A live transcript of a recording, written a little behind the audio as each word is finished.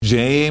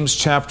James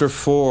chapter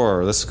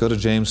 4. Let's go to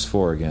James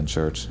 4 again,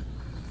 church.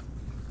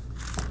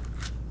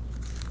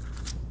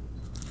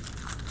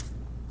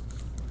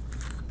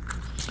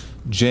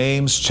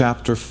 James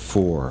chapter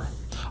 4.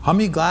 How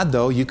many glad,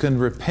 though, you can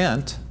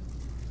repent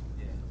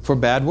for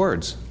bad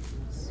words?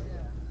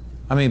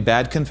 I mean,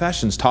 bad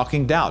confessions,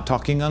 talking doubt,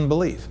 talking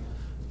unbelief.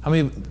 How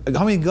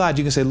many glad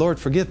you can say, Lord,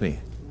 forgive me?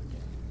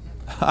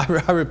 I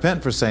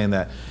repent for saying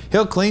that.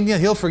 He'll clean you.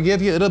 He'll forgive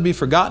you. It'll be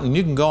forgotten.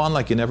 You can go on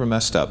like you never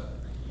messed up.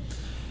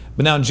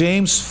 But now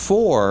James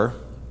 4,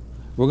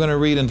 we're going to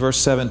read in verse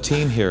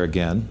 17 here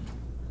again.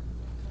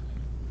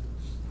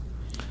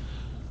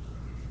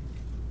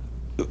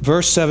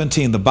 Verse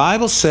 17, the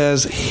Bible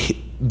says,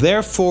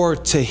 therefore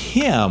to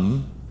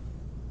him,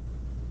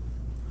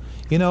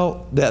 you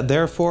know, that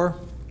therefore,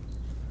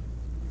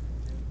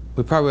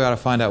 we probably ought to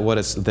find out what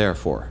it's there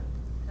for.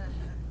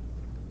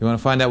 You want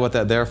to find out what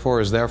that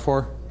therefore is there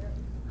for?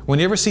 When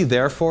you ever see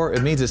therefore,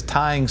 it means it's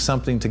tying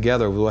something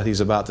together with what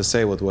he's about to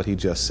say with what he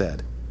just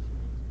said.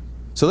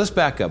 So let's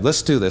back up.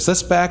 Let's do this.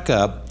 Let's back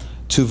up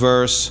to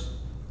verse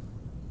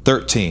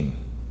 13.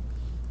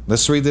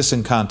 Let's read this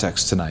in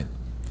context tonight.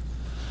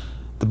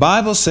 The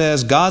Bible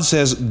says, God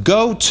says,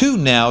 go to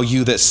now,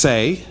 you that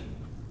say,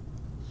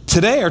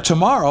 today or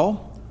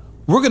tomorrow,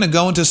 we're going to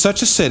go into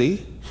such a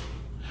city.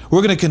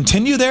 We're going to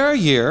continue there a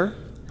year.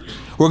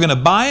 We're going to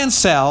buy and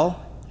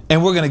sell,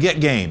 and we're going to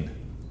get gain.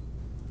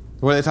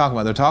 What are they talking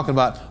about? They're talking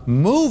about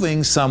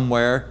moving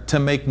somewhere to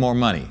make more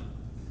money.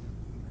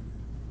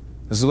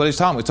 This is what he's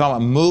talking about. He's talking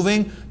about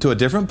moving to a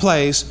different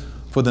place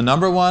for the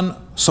number one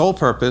sole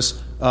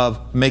purpose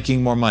of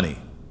making more money.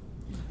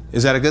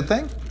 Is that a good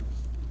thing?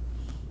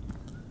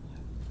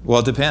 Well,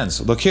 it depends.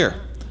 Look here.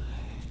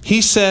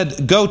 He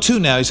said, go to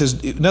now. He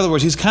says, in other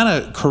words, he's kind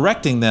of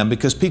correcting them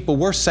because people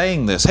were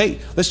saying this. Hey,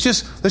 let's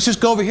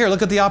just go over here.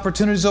 Look at the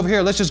opportunities over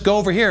here. Let's just go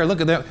over here. Look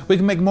at that. We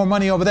can make more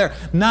money over there.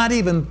 Not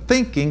even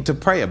thinking to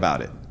pray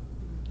about it.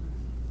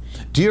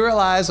 Do you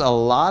realize a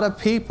lot of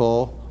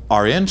people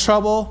are in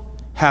trouble,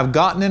 have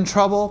gotten in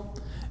trouble,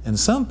 and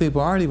some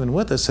people aren't even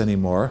with us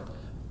anymore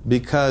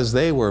because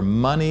they were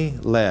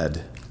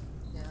money-led.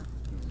 Yeah.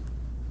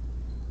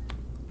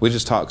 We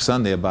just talked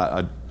Sunday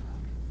about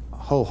a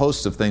whole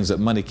host of things that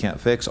money can't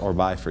fix or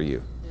buy for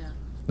you. Yeah.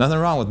 Nothing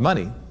wrong with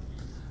money,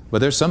 but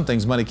there's some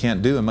things money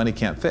can't do and money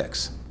can't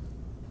fix.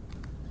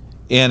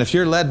 And if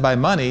you're led by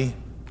money,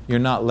 you're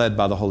not led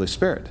by the Holy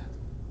Spirit.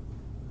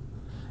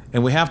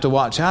 And we have to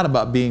watch out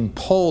about being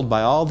pulled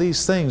by all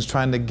these things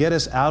trying to get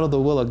us out of the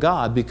will of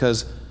God,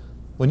 because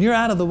when you're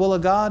out of the will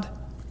of God,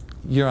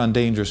 you're on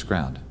dangerous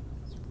ground.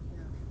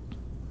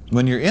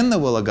 When you're in the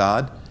will of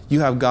God, you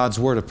have God's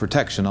word of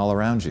protection all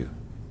around you.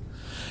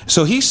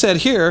 So he said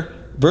here,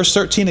 verse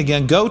 13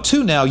 again, go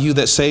to now, you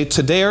that say,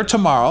 today or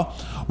tomorrow,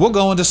 we'll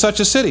go into such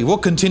a city. We'll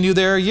continue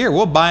there a year.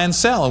 We'll buy and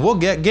sell, and we'll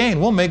get gain.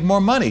 We'll make more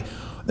money.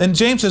 And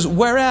James says,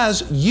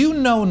 whereas you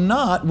know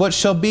not what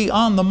shall be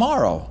on the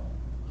morrow.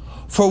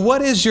 For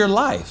what is your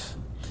life?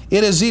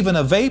 It is even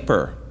a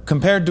vapor.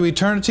 Compared to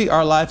eternity,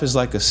 our life is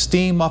like a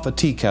steam off a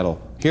tea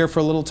kettle. Here for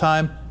a little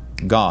time,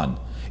 gone.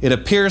 It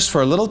appears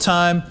for a little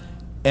time,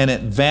 and it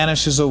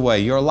vanishes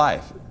away. Your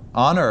life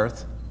on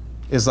earth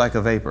is like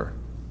a vapor.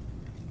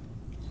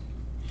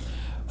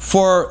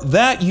 For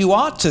that you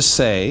ought to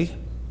say,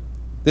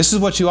 this is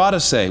what you ought to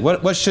say.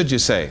 What should you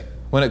say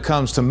when it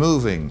comes to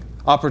moving,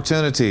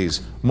 opportunities,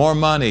 more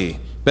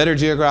money, better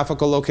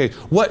geographical location?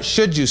 What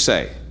should you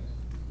say?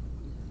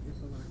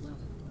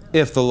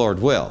 If the Lord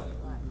will.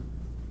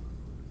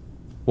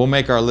 We'll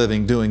make our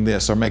living doing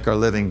this or make our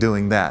living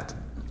doing that.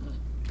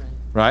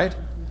 Right?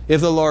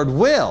 If the Lord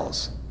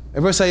wills.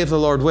 Everybody say if the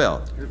Lord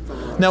will.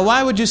 Now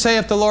why would you say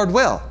if the Lord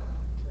will?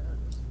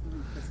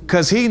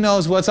 Because He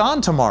knows what's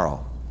on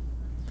tomorrow.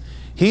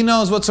 He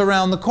knows what's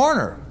around the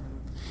corner.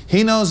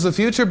 He knows the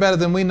future better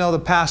than we know the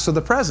past or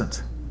the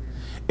present.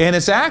 And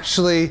it's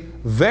actually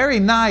very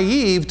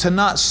naive to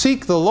not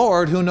seek the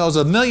Lord, who knows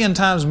 1,000,000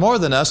 times more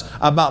than us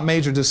about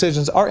major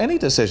decisions or any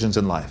decisions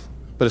in life,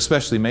 but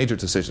especially major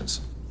decisions.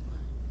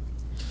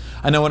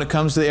 I know when it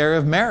comes to the area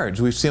of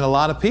marriage, we've seen a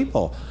lot of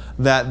people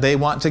that they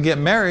want to get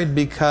married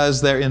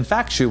because they're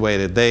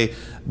infatuated.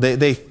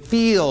 They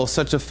feel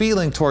such a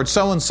feeling towards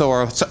so-and-so,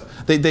 or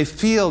they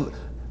feel...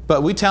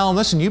 But we tell them,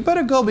 listen, you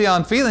better go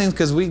beyond feelings,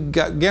 because we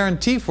got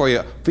guarantee for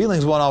you,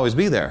 feelings won't always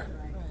be there.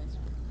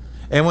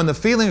 And when the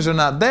feelings are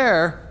not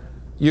there,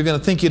 you're going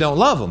to think you don't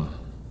love them.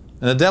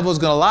 And the devil's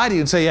going to lie to you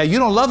and say, yeah, you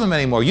don't love him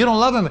anymore. You don't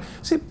love him.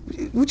 See,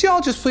 would you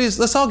all just please,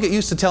 let's all get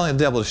used to telling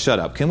the devil to shut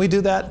up. Can we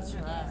do that?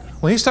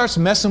 When he starts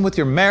messing with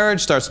your marriage,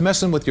 starts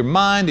messing with your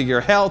mind or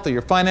your health or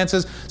your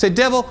finances, say,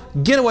 devil,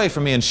 get away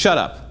from me and shut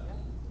up.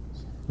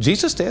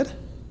 Jesus did.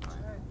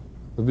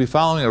 We'll be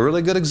following a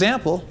really good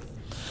example.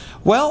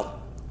 Well,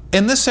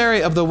 in this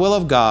area of the will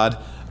of God,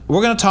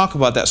 we're going to talk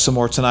about that some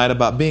more tonight,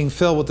 about being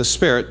filled with the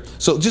Spirit.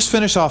 So just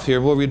finish off here.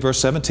 We'll read verse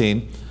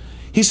 17.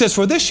 He says,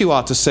 for this you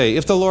ought to say,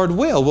 if the Lord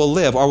will, we'll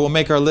live, or we'll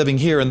make our living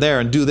here and there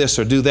and do this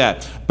or do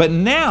that. But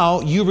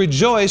now you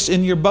rejoice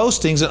in your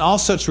boastings, and all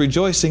such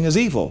rejoicing is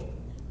evil.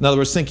 In other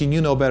words, thinking you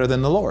know better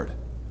than the Lord.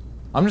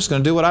 I'm just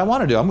going to do what I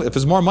want to do. If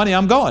it's more money,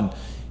 I'm going.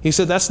 He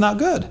said, that's not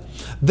good.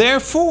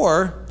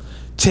 Therefore,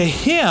 to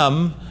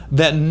him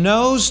that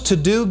knows to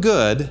do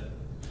good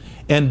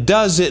and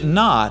does it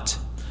not,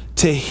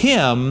 to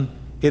him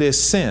it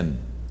is sin.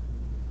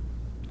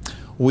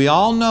 We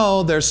all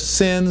know there's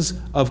sins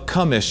of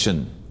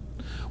commission,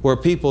 where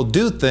people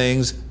do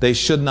things they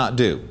should not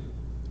do.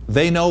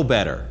 They know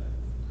better.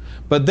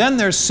 But then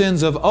there's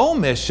sins of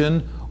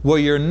omission, where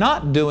you're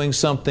not doing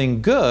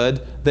something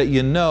good that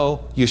you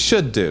know you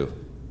should do.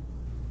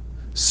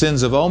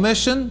 Sins of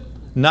omission,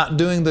 not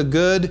doing the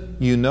good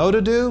you know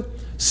to do.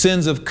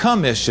 Sins of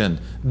commission,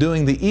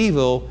 doing the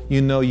evil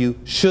you know you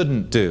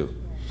shouldn't do.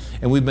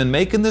 And we've been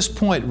making this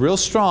point real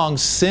strong.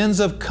 Sins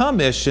of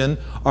commission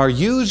are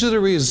usually the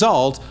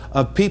result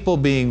of people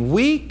being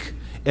weak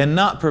and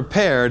not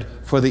prepared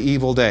for the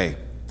evil day.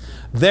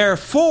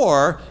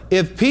 Therefore,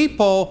 if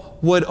people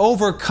would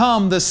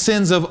overcome the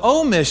sins of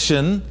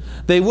omission,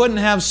 they wouldn't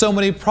have so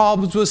many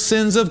problems with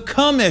sins of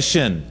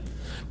commission.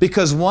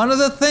 Because one of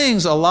the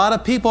things a lot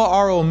of people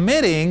are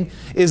omitting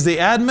is the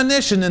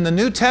admonition in the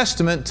New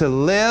Testament to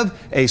live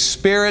a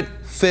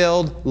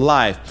Spirit-filled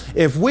life.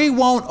 If we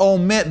won't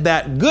omit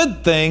that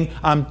good thing,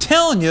 I'm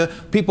telling you,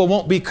 people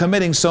won't be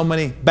committing so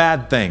many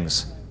bad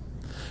things.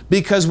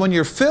 Because when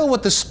you're filled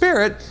with the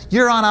Spirit,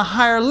 you're on a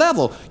higher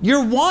level.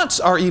 Your wants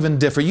are even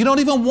different. You don't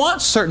even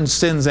want certain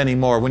sins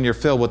anymore when you're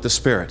filled with the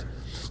Spirit.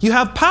 You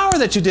have power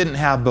that you didn't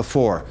have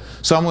before.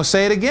 So I'm going to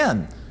say it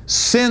again.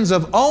 Sins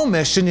of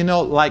omission,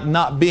 like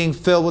not being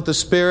filled with the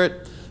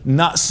Spirit,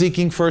 not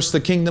seeking first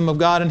the kingdom of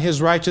God and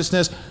His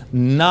righteousness,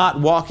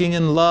 not walking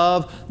in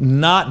love,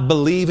 not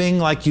believing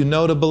like you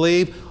know to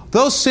believe.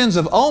 Those sins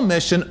of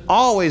omission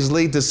always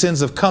lead to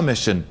sins of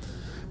commission.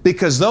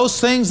 Because those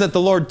things that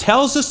the Lord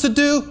tells us to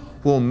do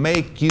will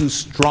make you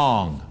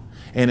strong.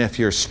 And if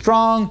you're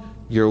strong,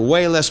 you're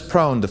way less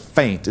prone to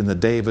faint in the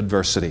day of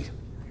adversity.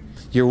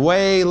 You're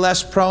way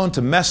less prone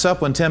to mess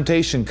up when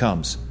temptation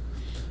comes.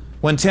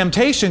 When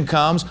temptation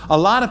comes, a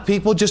lot of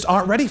people just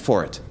aren't ready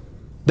for it.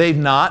 They've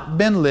not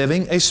been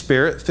living a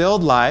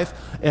Spirit-filled life,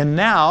 and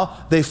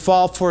now they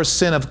fall for a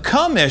sin of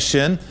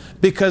commission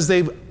because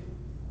they've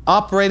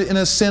operated in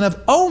a sin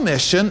of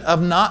omission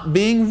of not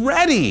being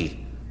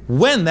ready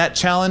when that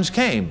challenge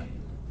came.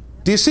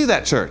 Do you see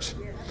that, church?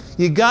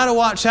 You got to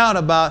watch out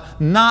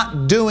about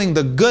not doing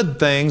the good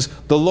things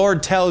the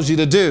Lord tells you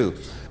to do.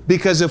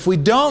 Because if we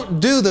don't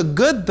do the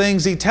good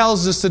things He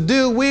tells us to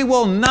do, we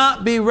will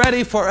not be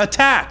ready for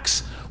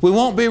attacks. We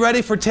won't be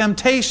ready for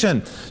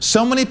temptation.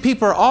 So many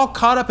people are all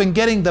caught up in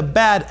getting the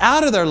bad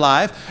out of their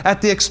life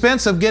at the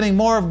expense of getting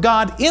more of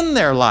God in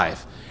their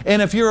life.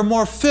 And if you're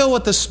more filled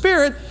with the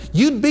Spirit,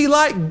 you'd be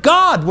like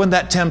God when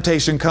that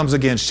temptation comes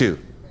against you.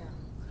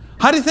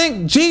 How do you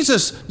think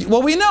Jesus,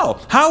 well, we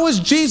know. How was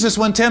Jesus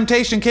when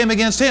temptation came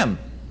against Him?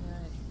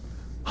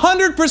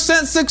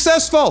 100%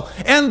 successful.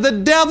 And the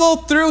devil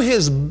threw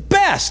his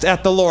best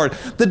at the Lord.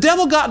 The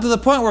devil got to the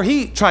point where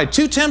he tried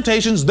 2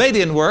 temptations. They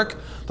didn't work.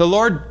 The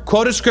Lord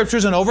quoted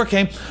scriptures and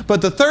overcame.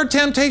 But the 3rd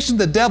temptation,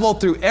 the devil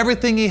threw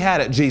everything he had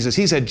at Jesus.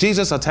 He said,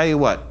 Jesus, I'll tell you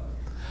what.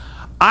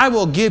 I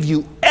will give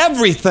you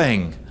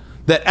everything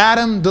that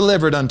Adam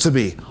delivered unto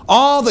me.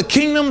 All the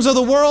kingdoms of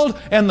the world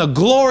and the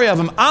glory of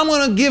them. I'm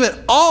going to give it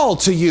all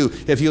to you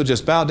if you'll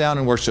just bow down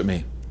and worship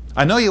me.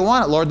 I know you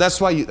want it, Lord.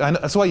 That's why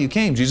you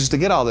came, Jesus, to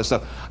get all this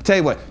stuff. I'll tell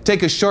you what,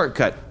 take a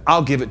shortcut.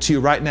 I'll give it to you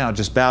right now.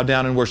 Just bow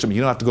down and worship me.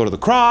 You don't have to go to the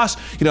cross.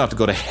 You don't have to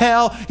go to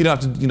hell. You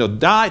don't have to,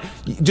 die.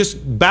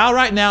 Just bow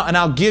right now and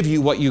I'll give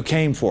you what you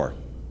came for.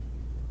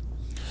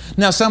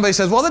 Now somebody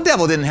says, well, the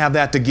devil didn't have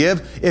that to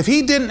give. If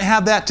he didn't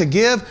have that to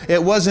give,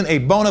 it wasn't a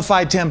bona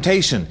fide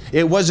temptation.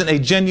 It wasn't a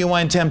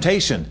genuine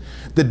temptation.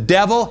 The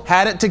devil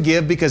had it to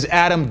give because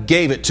Adam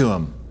gave it to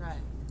him.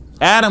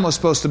 Adam was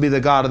supposed to be the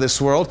God of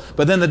this world,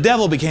 but then the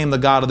devil became the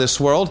God of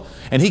this world,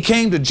 and he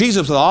came to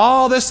Jesus with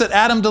all this that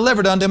Adam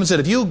delivered unto him and said,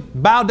 if you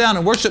bow down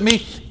and worship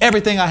me,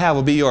 everything I have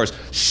will be yours.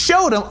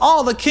 Showed him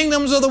all the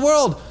kingdoms of the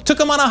world, took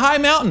him on a high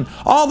mountain,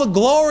 all the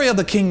glory of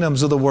the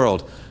kingdoms of the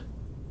world.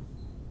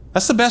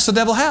 That's the best the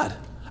devil had.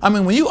 I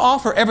mean, when you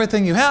offer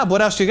everything you have,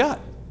 what else you got?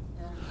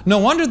 No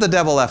wonder the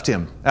devil left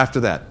him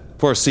after that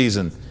for a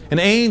season, and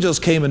angels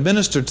came and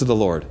ministered to the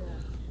Lord.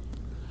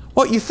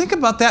 Well, you think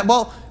about that,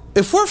 well,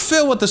 if we're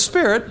filled with the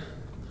Spirit,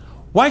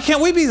 why can't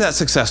we be that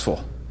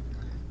successful?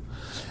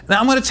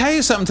 Now, I'm going to tell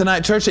you something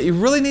tonight, church, that you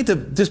really need to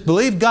just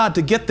believe God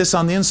to get this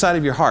on the inside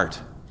of your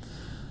heart.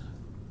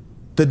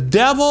 The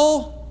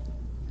devil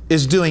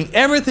is doing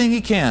everything he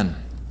can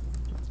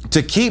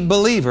to keep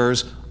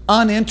believers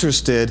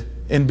uninterested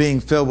in being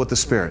filled with the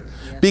Spirit.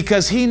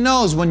 Because he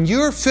knows when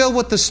you're filled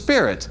with the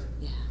Spirit,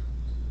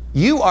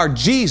 you are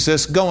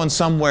Jesus going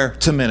somewhere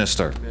to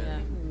minister.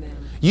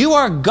 You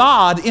are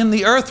God in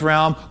the earth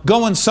realm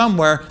going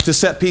somewhere to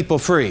set people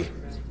free.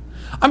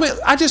 I mean,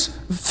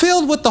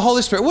 filled with the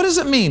Holy Spirit. What does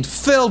it mean,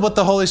 filled with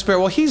the Holy Spirit?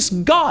 Well, He's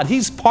God.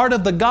 He's part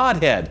of the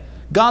Godhead.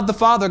 God the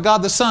Father, God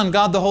the Son,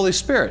 God the Holy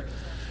Spirit.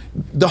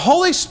 The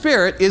Holy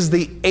Spirit is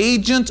the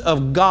agent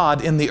of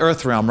God in the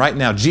earth realm right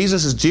now.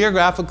 Jesus is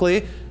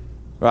geographically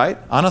right?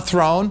 On a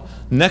throne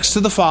next to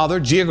the Father,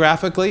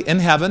 geographically in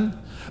heaven,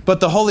 but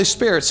the Holy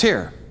Spirit's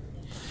here.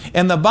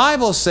 And the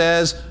Bible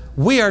says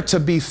we are to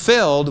be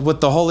filled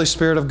with the Holy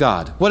Spirit of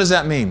God. What does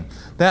that mean?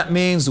 That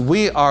means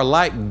we are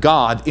like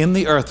God in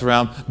the earth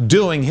realm,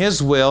 doing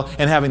His will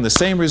and having the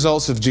same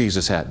results that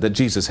Jesus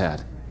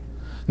had.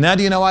 Now,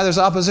 do you know why there's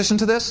opposition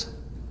to this?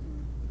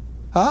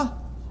 Huh?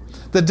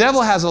 The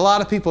devil has a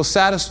lot of people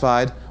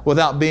satisfied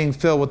without being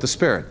filled with the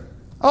Spirit.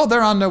 Oh,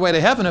 they're on their way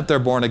to heaven if they're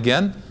born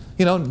again.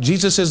 You know,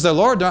 Jesus is their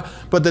Lord.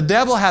 But the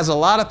devil has a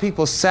lot of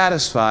people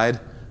satisfied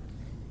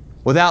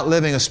without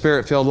living a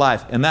Spirit-filled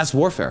life. And that's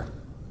warfare.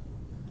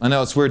 I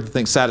know it's weird to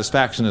think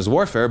satisfaction is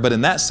warfare, but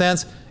in that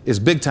sense, it's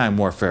big-time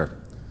warfare.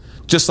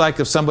 Just like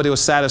if somebody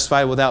was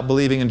satisfied without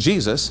believing in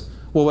Jesus,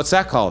 well, what's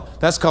that called?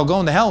 That's called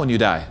going to hell when you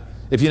die.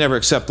 If you never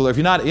accept the Lord. If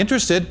you're not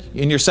interested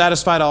and you're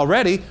satisfied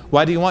already,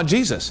 why do you want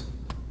Jesus?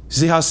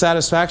 See how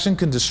satisfaction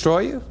can destroy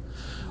you?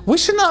 We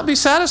should not be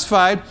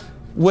satisfied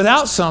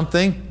without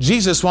something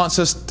Jesus wants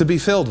us to be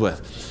filled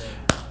with.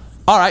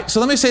 All right, so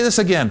let me say this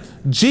again.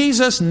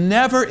 Jesus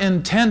never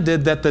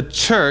intended that the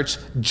church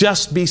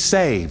just be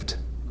saved.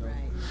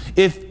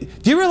 Do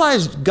you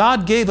realize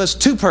God gave us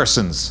two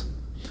persons?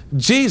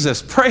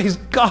 Jesus, praise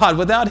God.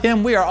 Without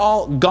Him, we are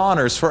all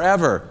goners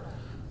forever.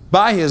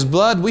 By His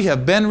blood, we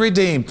have been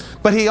redeemed.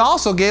 But He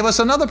also gave us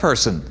another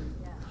person,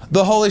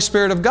 the Holy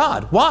Spirit of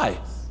God. Why?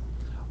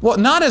 Well,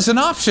 not as an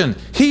option.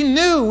 He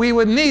knew we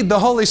would need the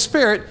Holy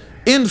Spirit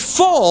in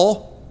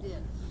full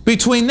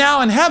between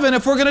now and heaven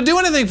if we're going to do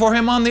anything for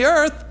Him on the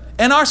earth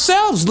and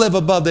ourselves live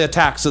above the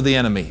attacks of the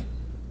enemy.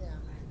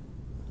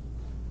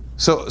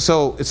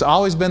 So it's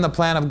always been the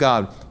plan of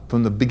God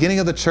from the beginning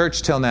of the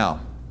church till now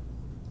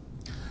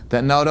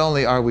that not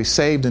only are we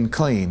saved and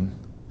clean,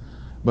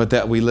 but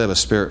that we live a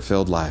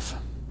Spirit-filled life.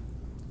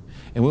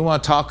 And we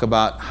want to talk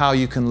about how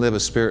you can live a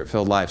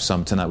Spirit-filled life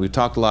some tonight. We've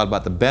talked a lot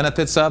about the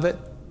benefits of it.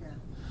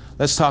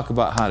 Let's talk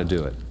about how to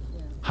do it.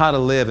 How to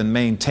live and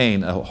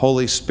maintain a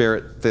Holy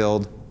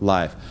Spirit-filled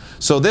life.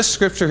 So this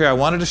scripture here, I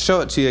wanted to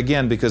show it to you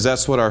again because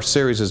that's what our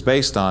series is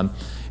based on.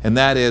 And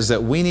that is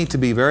that we need to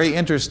be very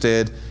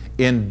interested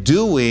in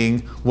doing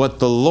what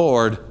the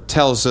Lord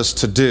tells us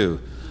to do.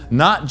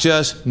 Not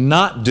just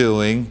not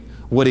doing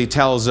what He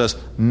tells us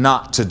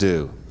not to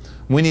do.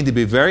 We need to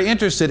be very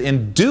interested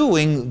in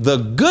doing the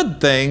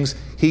good things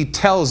He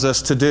tells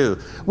us to do.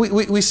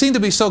 We seem to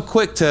be so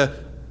quick to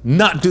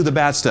not do the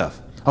bad stuff.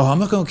 Oh, I'm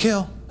not going to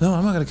kill. No,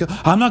 I'm not going to kill.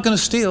 I'm not going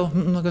to steal.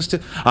 I'm not going to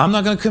steal. I'm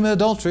not going to commit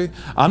adultery.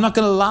 I'm not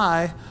going to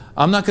lie.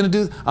 I'm not going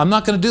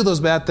to do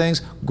those bad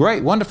things.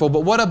 Great, wonderful.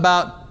 But what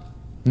about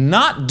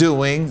not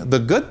doing the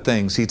good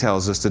things He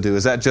tells us to do?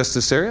 Is that just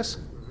as serious?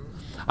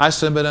 I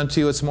submit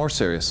unto you it's more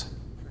serious.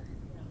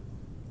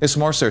 It's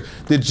more serious.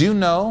 Did you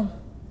know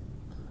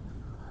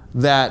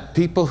that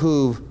people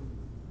who've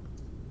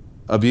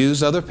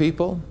abused other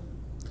people,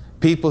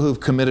 people who've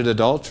committed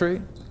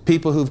adultery,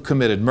 people who've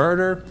committed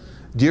murder,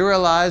 do you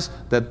realize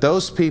that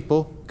those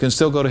people can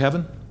still go to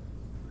heaven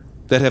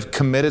that have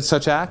committed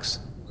such acts?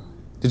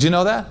 Did you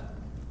know that?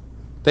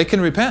 They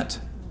can repent.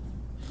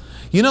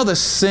 You know the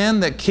sin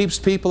that keeps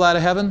people out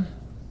of heaven?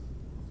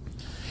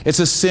 It's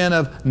a sin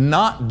of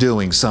not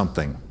doing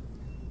something.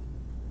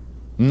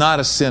 Not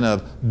a sin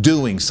of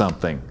doing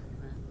something.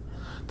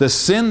 The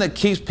sin that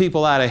keeps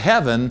people out of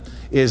heaven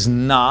is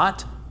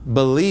not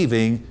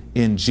believing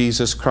in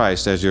Jesus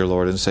Christ as your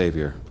Lord and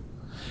Savior.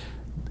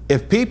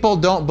 If people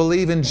don't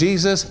believe in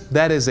Jesus,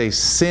 that is a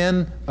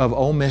sin of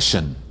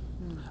omission.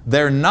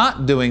 They're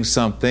not doing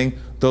something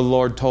the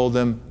Lord told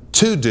them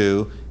to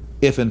do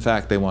if in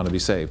fact they want to be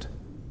saved.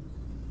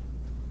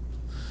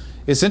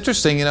 It's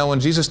interesting, you know, when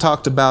Jesus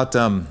talked about,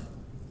 well,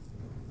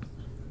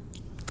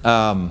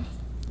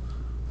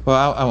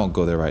 I won't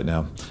go there right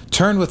now.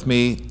 Turn with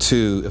me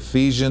to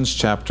Ephesians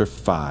chapter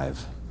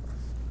 5.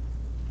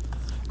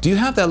 Do you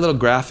have that little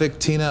graphic,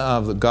 Tina,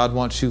 of God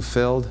wants you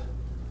filled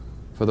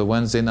for the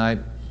Wednesday night?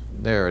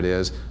 There it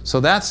is. So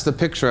that's the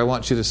picture I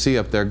want you to see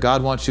up there.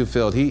 God wants you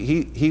filled.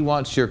 He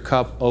wants your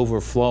cup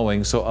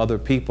overflowing so other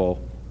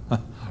people,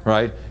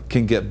 right,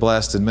 can get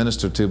blessed and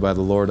ministered to by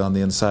the Lord on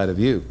the inside of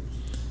you.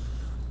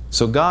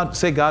 So God,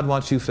 say God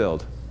wants you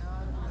filled.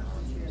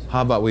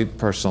 How about we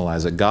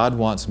personalize it? God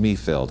wants me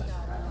filled.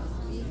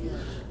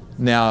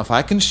 Now, if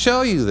I can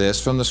show you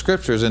this from the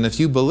Scriptures, and if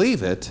you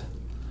believe it,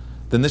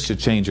 then this should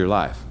change your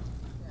life.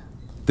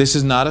 This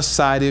is not a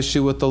side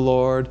issue with the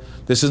Lord.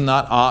 This is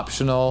not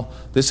optional.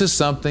 This is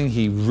something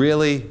He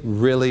really,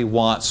 really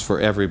wants for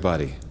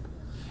everybody.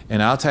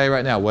 And I'll tell you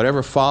right now,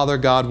 whatever Father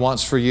God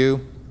wants for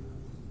you,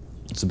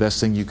 it's the best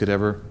thing you could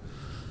ever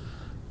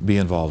be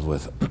involved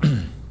with.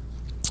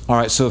 All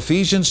right, so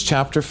Ephesians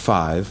chapter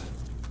 5.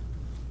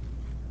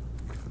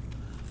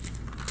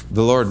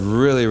 The Lord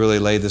really, really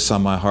laid this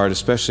on my heart,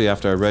 especially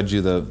after I read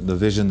you the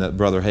vision that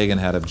Brother Hagin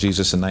had of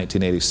Jesus in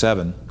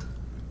 1987.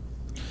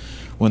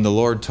 When the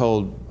Lord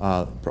told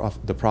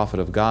the prophet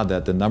of God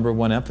that the number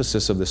one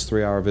emphasis of this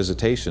 3-hour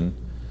visitation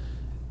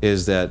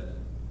is that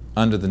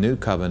under the new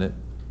covenant,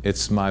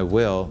 It's my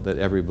will that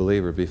every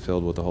believer be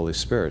filled with the Holy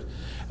Spirit.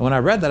 And when I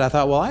read that, I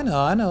thought, well, I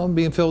know, I'm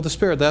being filled with the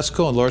Spirit. That's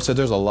cool. And the Lord said,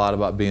 there's a lot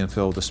about being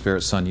filled with the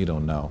Spirit, son, you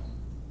don't know.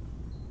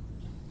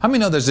 How many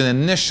know there's an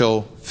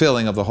initial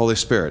filling of the Holy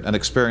Spirit, an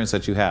experience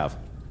that you have,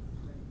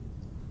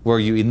 where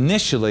you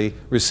initially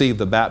receive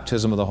the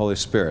baptism of the Holy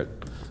Spirit?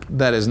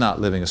 That is not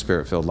living a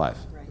Spirit-filled life.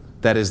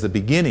 That is the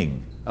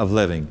beginning of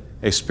living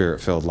a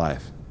Spirit-filled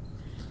life.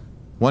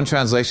 One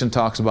translation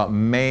talks about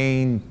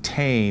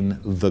maintain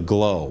the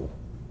glow.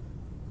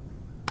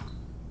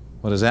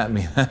 What does that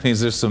mean? That means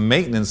there's some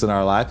maintenance in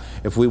our life.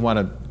 If we want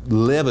to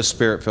live a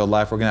Spirit-filled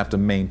life, we're going to have to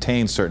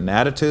maintain certain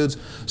attitudes,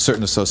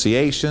 certain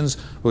associations.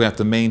 We're going to have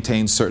to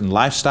maintain certain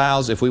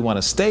lifestyles if we want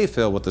to stay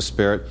filled with the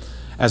Spirit,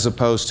 as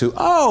opposed to,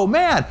 oh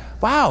man,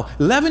 wow,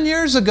 11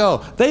 years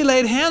ago, they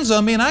laid hands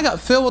on me and I got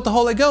filled with the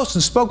Holy Ghost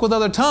and spoke with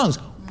other tongues.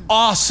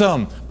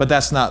 Awesome. But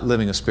that's not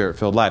living a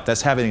Spirit-filled life.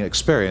 That's having an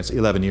experience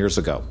 11 years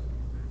ago.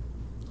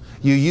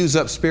 You use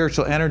up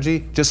spiritual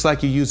energy just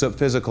like you use up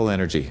physical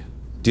energy.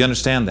 Do you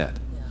understand that?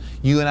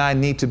 You and I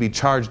need to be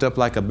charged up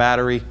like a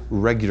battery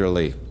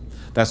regularly.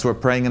 That's where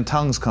praying in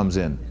tongues comes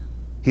in.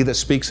 He that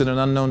speaks in an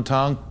unknown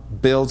tongue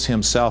builds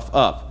himself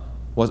up.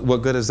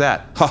 What good is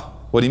that? Ha!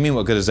 What do you mean,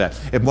 what good is that?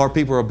 If more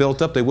people were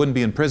built up, they wouldn't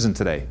be in prison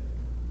today.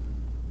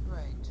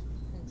 Right.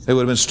 They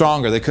would have been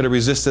stronger. They could have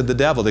resisted the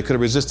devil. They could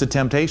have resisted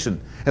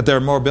temptation. If they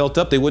were more built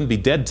up, they wouldn't be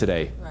dead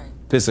today,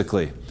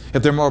 physically.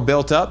 If they're more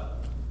built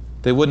up,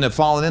 they wouldn't have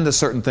fallen into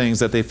certain things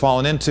that they've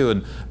fallen into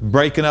and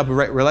breaking up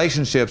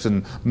relationships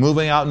and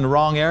moving out in the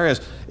wrong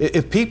areas.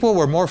 If people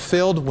were more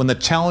filled when the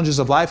challenges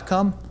of life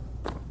come,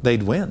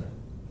 they'd win.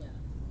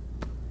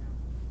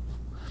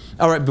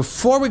 All right,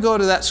 before we go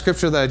to that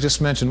scripture that I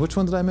just mentioned, which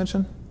one did I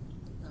mention?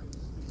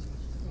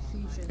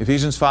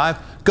 Ephesians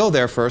 5. Go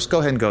there first. Go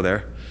ahead and go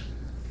there.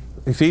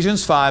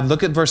 Ephesians 5,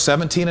 look at verse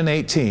 17 and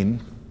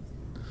 18.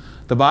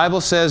 The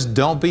Bible says,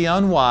 don't be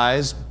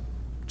unwise,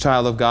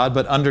 child of God,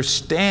 but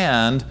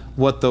understand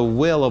what the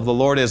will of the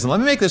Lord is. And let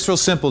me make this real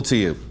simple to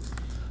you.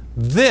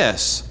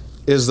 This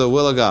is the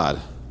will of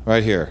God,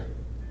 right here.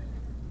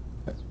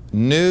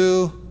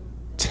 New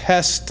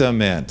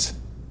Testament.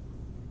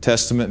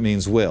 Testament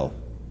means will.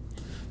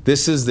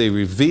 This is the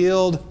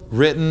revealed,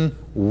 written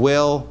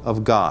will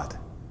of God.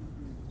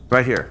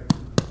 Right here.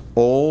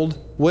 Old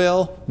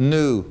will,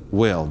 new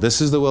will.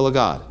 This is the will of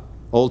God.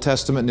 Old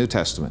Testament, New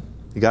Testament.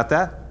 You got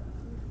that?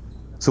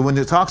 So when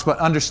it talks about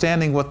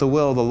understanding what the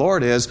will of the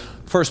Lord is,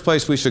 first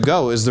place we should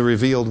go is the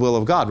revealed will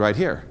of God right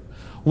here.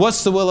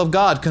 What's the will of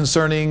God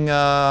concerning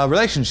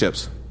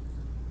relationships?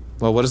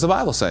 Well, what does the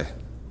Bible say?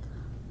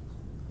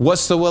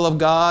 What's the will of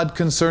God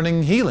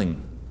concerning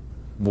healing?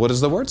 What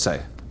does the Word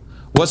say?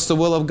 What's the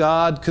will of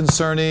God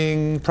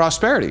concerning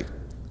prosperity?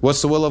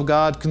 What's the will of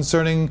God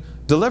concerning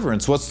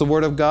deliverance? What's the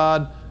Word of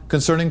God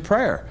concerning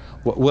prayer?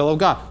 What will of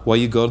God? Well,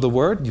 you go to the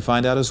Word and you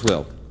find out His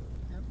will.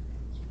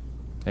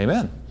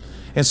 Amen.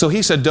 And so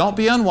he said, don't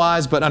be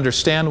unwise, but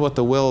understand what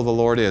the will of the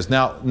Lord is.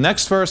 Now,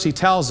 next verse, he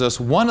tells us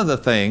one of the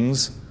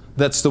things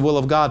that's the will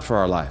of God for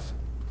our life.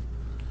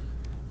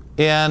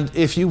 And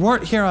if you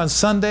weren't here on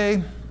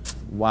Sunday,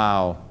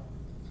 wow,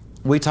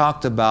 we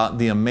talked about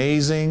the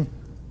amazing,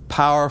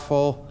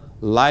 powerful,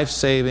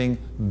 life-saving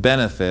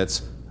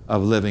benefits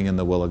of living in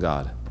the will of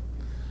God.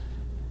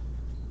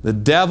 The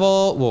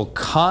devil will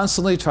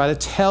constantly try to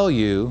tell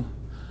you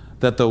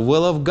that the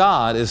will of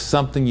God is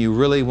something you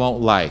really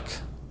won't like.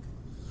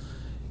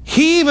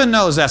 He even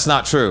knows that's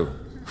not true.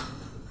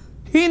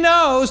 He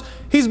knows.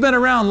 He's been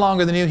around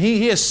longer than you.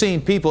 He has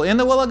seen people in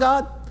the will of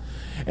God,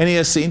 and he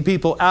has seen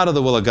people out of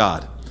the will of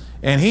God.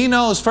 And he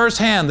knows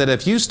firsthand that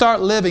if you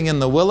start living in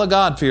the will of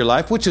God for your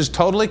life, which is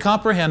totally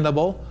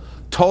comprehensible,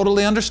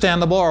 totally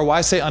understandable, or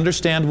why say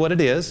understand what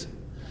it is.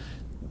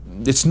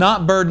 It's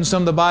not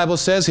burdensome, the Bible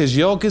says. His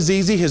yoke is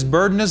easy, his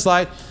burden is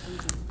light.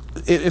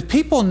 If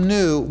people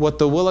knew what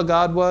the will of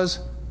God was,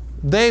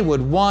 they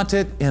would want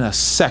it in a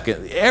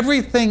second.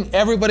 Everything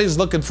everybody's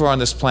looking for on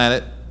this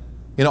planet,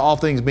 all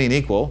things being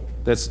equal,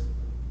 that's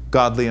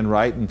godly and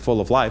right and full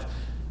of life,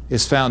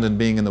 is found in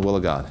being in the will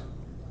of God.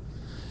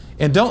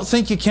 And don't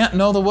think you can't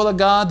know the will of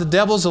God. The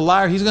devil's a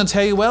liar. He's going to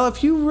tell you, well,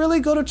 if you really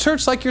go to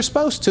church like you're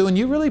supposed to, and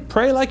you really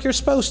pray like you're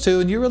supposed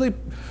to, and you really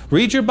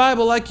read your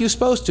Bible like you're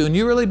supposed to, and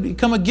you really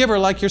become a giver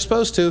like you're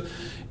supposed to,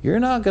 you're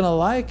not going to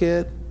like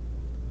it.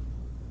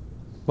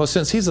 Well,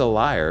 since he's a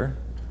liar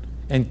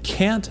and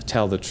can't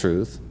tell the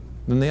truth,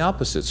 then the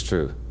opposite's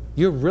true.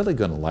 You're really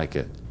going to like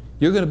it.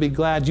 You're going to be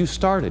glad you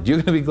started. You're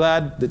going to be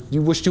glad that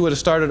you wished you would have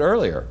started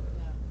earlier.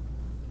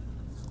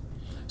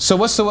 So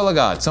what's the will of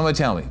God? Somebody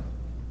tell me.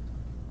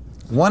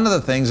 One of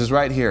the things is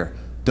right here.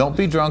 Don't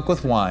be drunk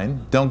with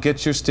wine. Don't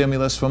get your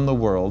stimulus from the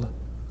world,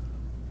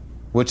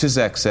 which is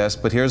excess.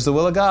 But here's the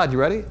will of God. You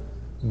ready?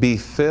 Be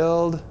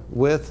filled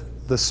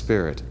with the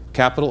Spirit.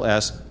 Capital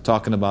S,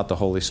 talking about the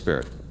Holy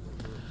Spirit.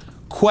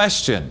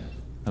 Question,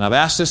 and I've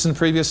asked this in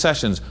previous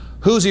sessions,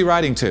 who's he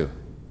writing to?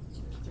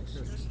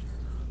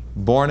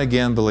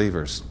 Born-again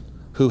believers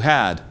who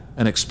had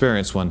an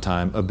experience one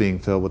time of being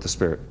filled with the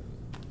Spirit.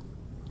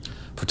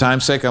 For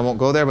time's sake, I won't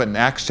go there, but in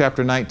Acts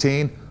chapter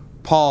 19,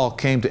 Paul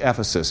came to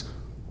Ephesus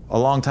a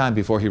long time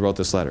before he wrote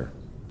this letter.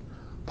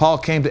 Paul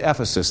came to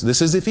Ephesus.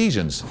 This is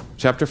Ephesians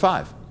chapter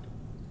 5.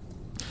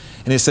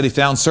 And he said he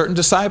found certain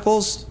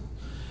disciples,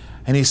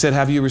 and he said,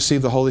 have you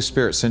received the Holy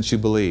Spirit since you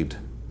believed?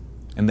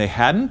 And they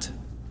hadn't.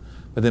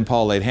 But then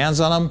Paul laid hands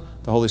on them.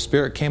 The Holy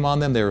Spirit came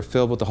on them. They were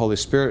filled with the Holy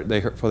Spirit,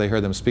 for they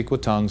heard them speak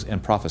with tongues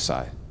and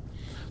prophesy.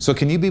 So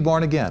can you be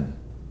born again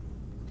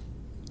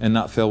and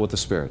not filled with the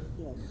Spirit?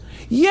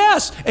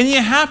 Yes, and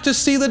you have to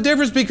see the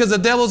difference, because the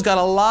devil's got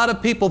a lot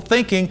of people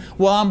thinking,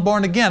 well, I'm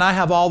born again. I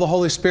have all the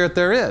Holy Spirit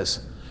there is.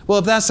 Well,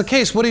 if that's the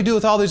case, what do you do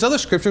with all these other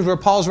scriptures where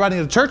Paul's writing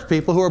to church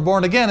people who are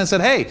born again and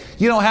said, hey,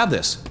 you don't have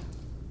this?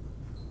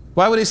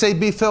 Why would he say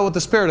be filled with the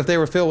Spirit if they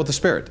were filled with the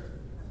Spirit?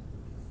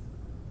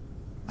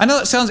 I know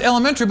that sounds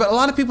elementary, but a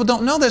lot of people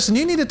don't know this, and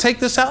you need to take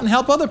this out and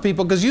help other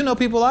people, because you know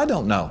people I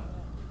don't know.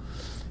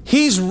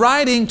 He's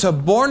writing to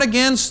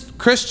born-again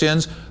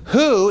Christians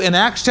who, in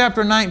Acts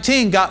chapter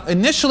 19, got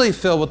initially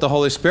filled with the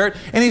Holy Spirit,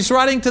 and he's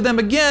writing to them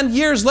again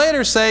years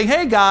later saying,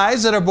 hey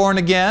guys that are born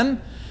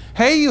again,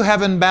 hey you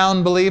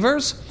heaven-bound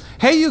believers,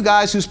 hey you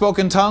guys who spoke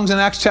in tongues in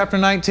Acts chapter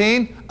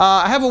 19,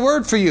 I have a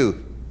word for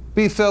you.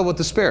 Be filled with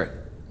the Spirit.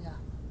 Yeah.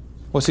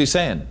 What's he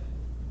saying?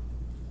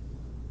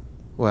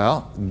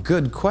 Well,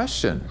 good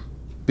question.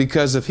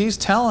 Because if he's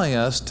telling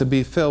us to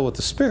be filled with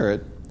the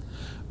Spirit,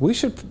 we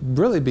should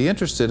really be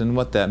interested in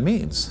what that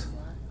means.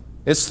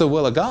 It's the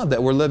will of God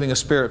that we're living a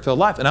Spirit-filled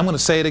life. And I'm going to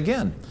say it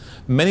again.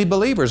 Many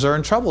believers are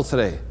in trouble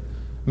today.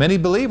 Many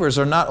believers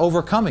are not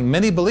overcoming.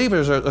 Many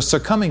believers are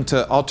succumbing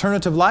to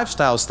alternative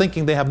lifestyles,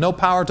 thinking they have no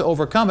power to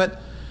overcome it.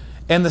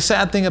 And the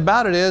sad thing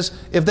about it is,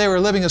 if they were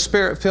living a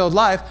Spirit-filled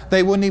life,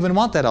 they wouldn't even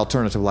want that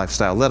alternative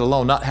lifestyle, let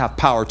alone not have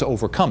power to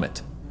overcome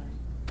it.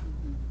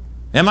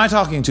 Am I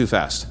talking too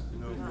fast?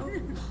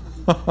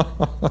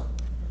 No.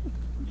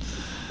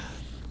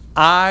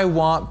 I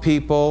want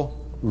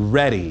people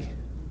ready.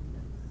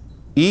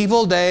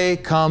 Evil day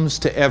comes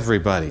to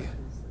everybody.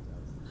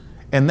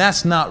 And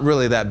that's not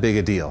really that big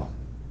a deal.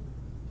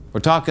 We're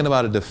talking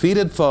about a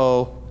defeated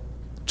foe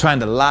trying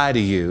to lie to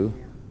you.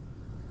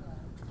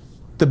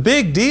 The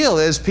big deal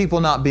is people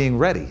not being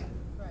ready.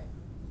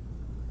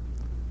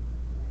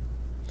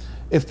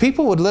 If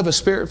people would live a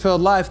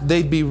Spirit-filled life,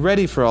 they'd be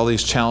ready for all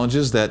these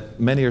challenges that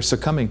many are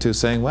succumbing to,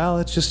 saying, well,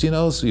 it's just,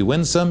 you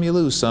win some, you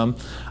lose some.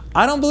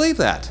 I don't believe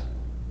that.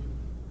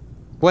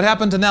 What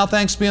happened to now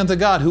thanks be unto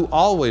God, who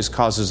always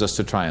causes us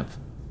to triumph?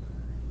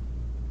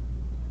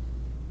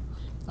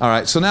 All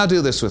right, so now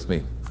do this with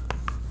me.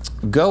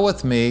 Go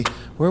with me.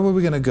 Where were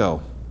we going to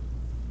go?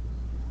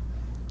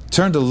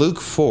 Turn to Luke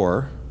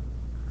 4.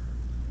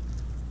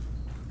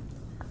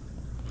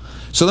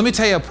 So let me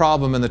tell you a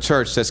problem in the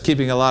church that's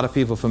keeping a lot of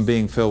people from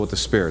being filled with the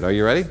Spirit. Are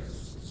you ready?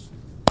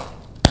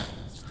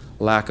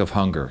 Lack of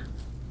hunger.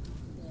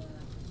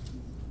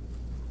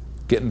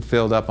 Getting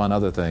filled up on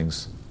other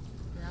things.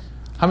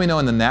 How many know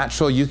in the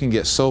natural you can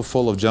get so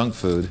full of junk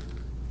food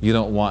you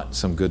don't want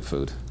some good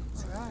food?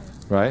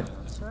 Right?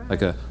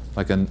 Like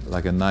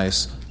a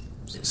nice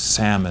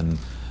salmon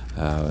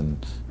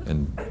and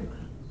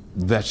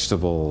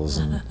vegetables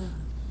and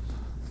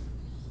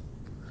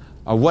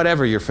or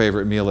whatever your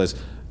favorite meal is.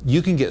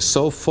 You can get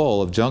so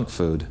full of junk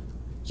food,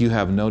 you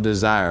have no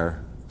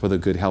desire for the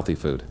good, healthy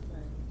food,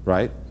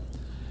 right?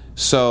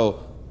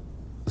 So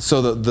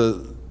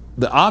the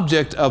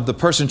object of the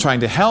person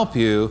trying to help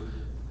you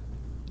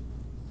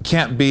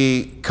can't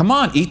be, come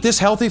on, eat this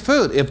healthy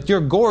food. If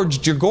you're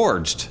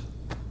gorged,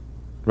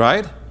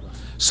 right?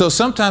 So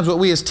sometimes what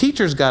we as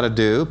teachers got to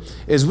do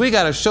is we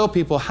got to show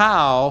people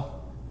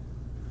how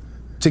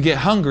to get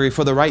hungry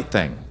for the right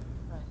thing,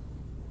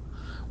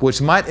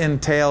 which might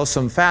entail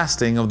some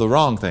fasting of the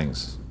wrong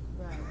things.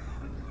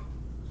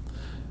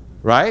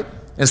 Right?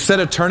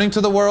 Instead of turning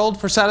to the world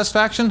for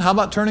satisfaction, how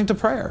about turning to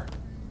prayer?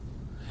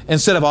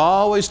 Instead of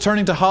always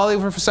turning to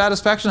Hollywood for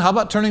satisfaction, how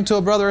about turning to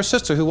a brother or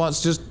sister who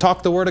wants to just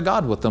talk the Word of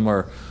God with them?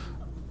 Or,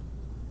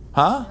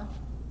 huh?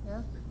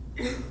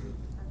 Yeah.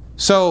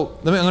 So,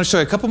 I'm going to show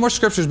you a couple more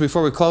scriptures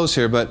before we close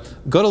here, but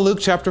go to Luke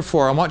chapter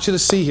 4. I want you to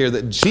see here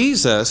that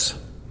Jesus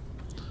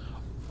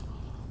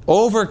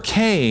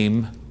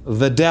overcame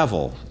the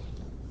devil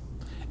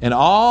and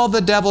all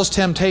the devil's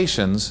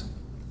temptations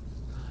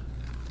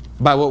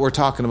by what we're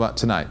talking about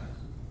tonight.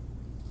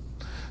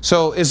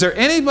 So, is there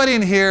anybody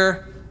in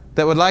here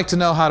that would like to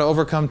know how to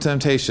overcome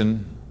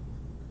temptation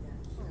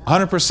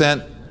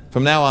 100%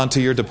 from now on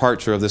to your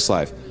departure of this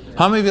life?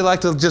 How many of you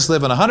like to just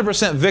live in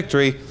 100%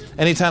 victory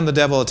anytime the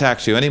devil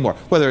attacks you anymore?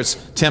 Whether it's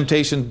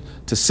temptation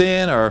to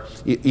sin or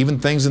even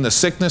things in the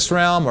sickness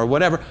realm or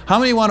whatever. How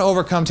many want to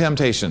overcome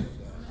temptation?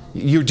 Do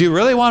you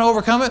really want to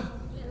overcome it?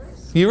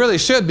 You really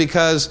should,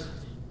 because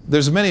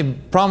there's many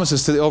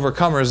promises to the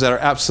overcomers that are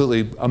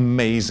absolutely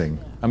amazing.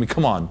 I mean,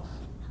 come on.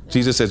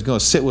 Jesus says, go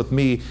sit with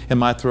me in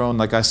my throne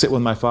like I sit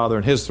with my Father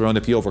in His throne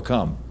if you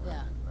overcome.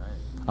 Yeah.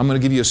 I'm going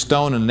to give you a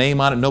stone and a name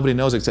on it nobody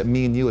knows except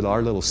me and you and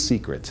our little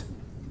secret.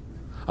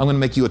 I'm going to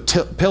make you a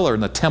pillar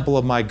in the temple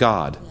of my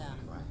God. Yeah.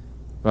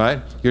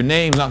 Right? Your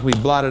name's not going to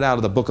be blotted out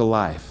of the book of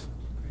life.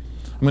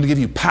 I'm going to give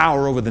you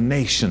power over the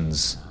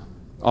nations.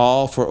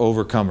 All for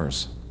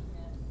overcomers.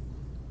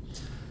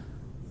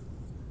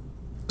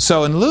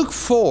 So in Luke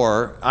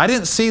 4, I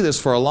didn't see this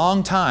for a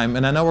long time,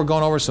 and I know we're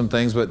going over some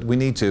things, but we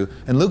need to.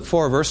 In Luke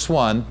 4, verse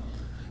 1,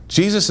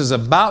 Jesus is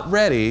about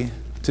ready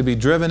to be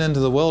driven into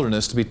the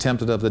wilderness to be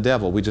tempted of the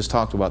devil. We just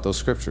talked about those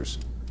scriptures.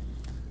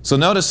 So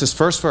notice this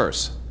first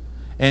verse.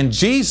 And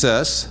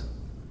Jesus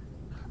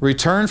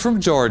returned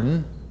from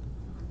Jordan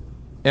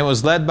and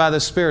was led by the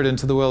Spirit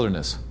into the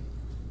wilderness.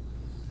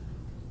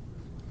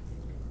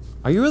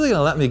 Are you really going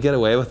to let me get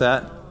away with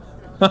that?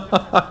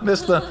 I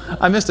missed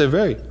a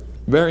very,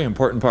 very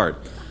important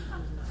part.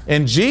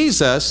 And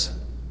Jesus,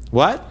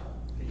 what?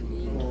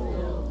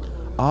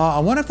 I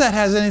wonder if that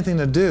has anything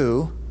to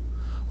do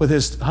with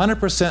his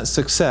 100%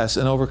 success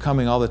in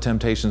overcoming all the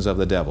temptations of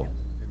the devil.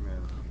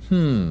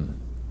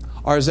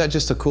 Or is that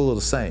just a cool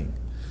little saying?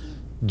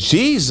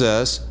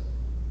 Jesus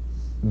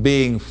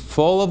being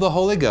full of the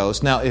Holy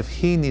Ghost. Now, if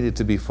he needed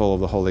to be full of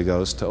the Holy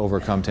Ghost to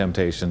overcome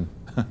temptation,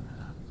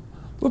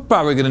 we're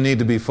probably going to need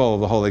to be full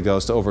of the Holy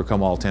Ghost to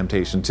overcome all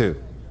temptation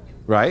too.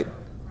 Right?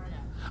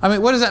 I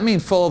mean, what does that mean,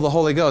 full of the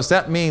Holy Ghost?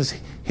 That means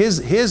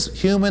his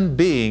human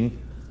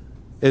being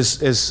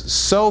is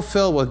so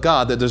filled with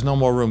God that there's no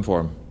more room for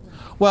him.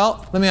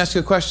 Well, let me ask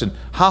you a question.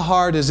 How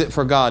hard is it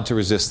for God to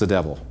resist the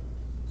devil?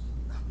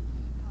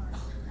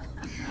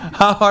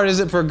 How hard is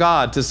it for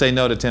God to say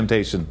no to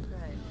temptation?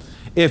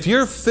 If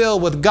you're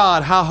filled with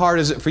God, how hard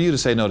is it for you to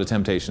say no to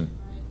temptation?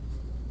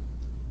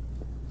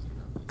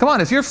 Come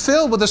on, if you're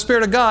filled with the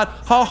Spirit of God,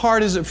 how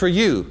hard is it for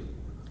you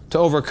to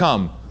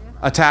overcome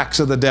attacks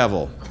of the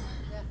devil?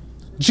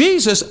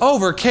 Jesus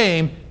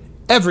overcame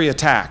every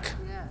attack.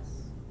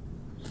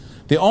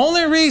 The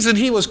only reason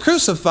he was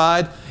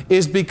crucified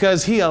is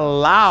because he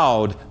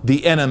allowed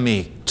the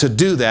enemy to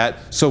do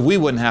that so we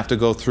wouldn't have to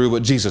go through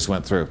what Jesus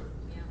went through.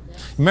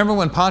 Remember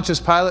when Pontius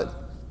Pilate,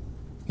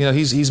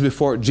 he's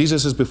before,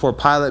 Jesus is before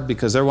Pilate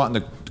because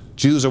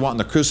Jews are wanting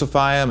to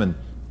crucify him,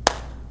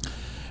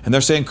 and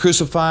they're saying,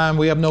 crucify him,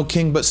 we have no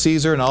king but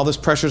Caesar, and all this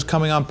pressure's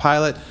coming on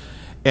Pilate.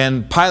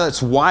 And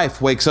Pilate's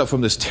wife wakes up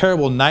from this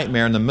terrible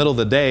nightmare in the middle of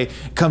the day,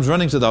 comes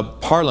running to the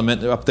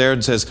parliament up there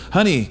and says,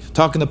 honey,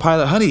 talking to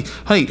Pilate,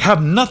 honey,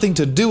 have nothing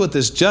to do with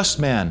this just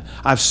man.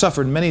 I've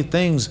suffered many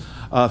things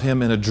of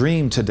him in a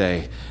dream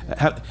today.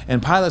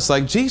 And Pilate's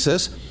like,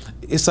 Jesus,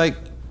 it's like,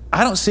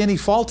 I don't see any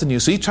fault in you.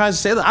 So he tries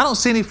to say, I don't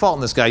see any fault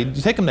in this guy.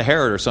 You take him to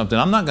Herod or something.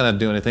 I'm not going to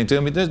do anything to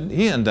him.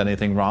 He hasn't done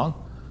anything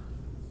wrong.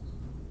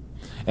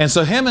 And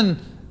so him and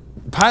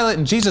Pilate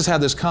and Jesus have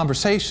this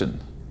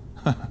conversation.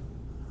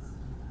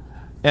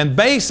 And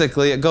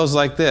basically it goes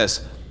like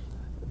this.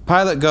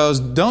 Pilate goes,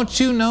 don't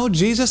you know,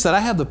 Jesus, that I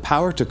have the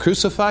power to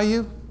crucify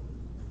you?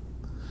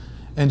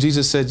 And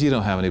Jesus said, you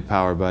don't have any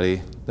power,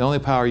 buddy. The only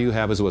power you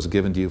have is what's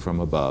given to you from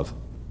above.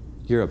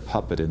 You're a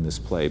puppet in this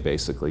play,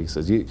 basically. He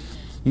says,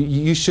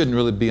 you shouldn't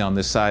really be on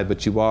this side,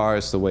 but you are.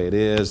 It's the way it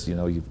is.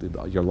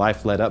 Your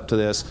life led up to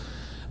this.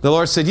 The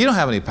Lord said, you don't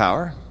have any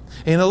power.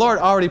 And the Lord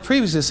already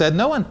previously said,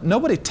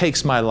 nobody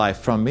takes my life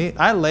from me.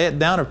 I lay it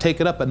down or take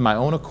it up at my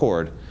own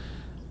accord.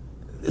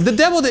 The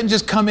devil didn't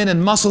just come in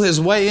and muscle his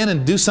way in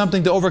and do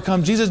something to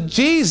overcome Jesus.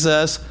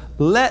 Jesus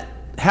let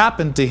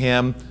happen to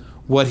him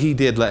what he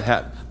did let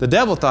happen. The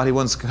devil thought he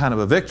won kind of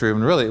a victory,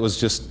 when really it was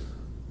just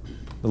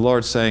the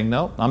Lord saying,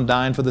 no, I'm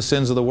dying for the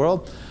sins of the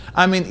world.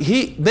 I mean,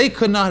 they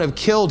could not have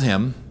killed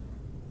him.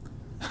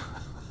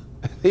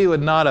 He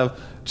would not have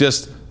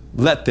just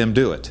let them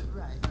do it.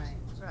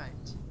 Right.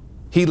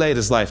 He laid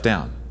his life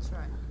down. That's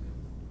right.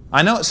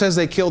 I know it says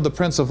they killed the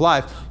Prince of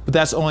Life, but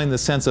that's only in the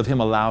sense of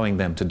him allowing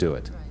them to do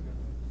it.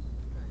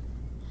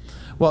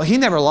 Well, he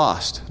never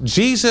lost.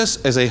 Jesus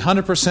is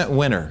 100%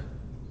 winner.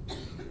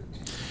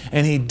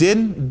 And he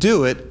didn't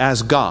do it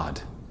as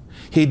God.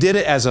 He did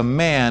it as a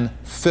man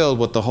filled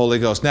with the Holy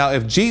Ghost. Now,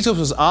 if Jesus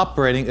was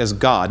operating as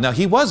God, now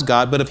he was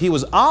God, but if he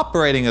was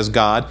operating as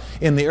God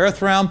in the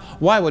earth realm,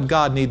 why would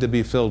God need to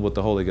be filled with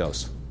the Holy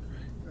Ghost?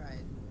 Right.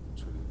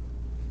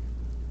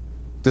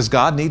 Does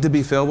God need to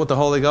be filled with the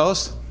Holy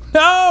Ghost?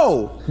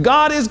 No!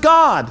 God is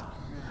God.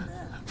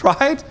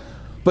 Right?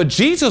 But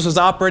Jesus was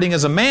operating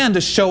as a man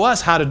to show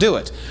us how to do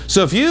it.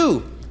 So if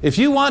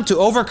you want to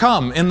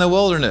overcome in the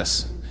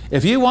wilderness,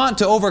 if you want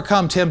to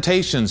overcome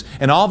temptations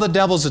and all the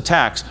devil's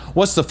attacks,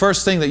 what's the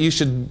first thing that you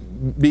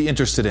should be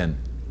interested in?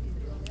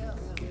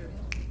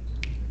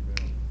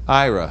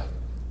 Ira,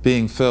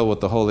 being filled with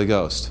the Holy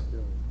Ghost.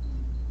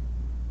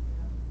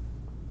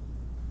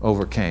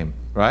 Overcame,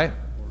 right?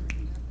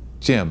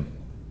 Jim,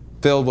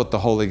 filled with the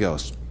Holy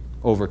Ghost.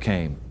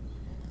 Overcame.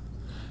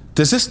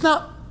 Does this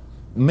not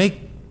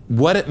make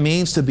what it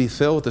means to be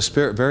filled with the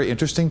Spirit very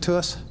interesting to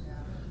us?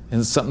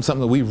 And something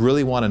that we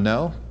really want to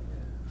know?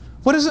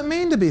 What does it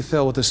mean to be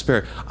filled with the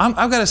Spirit?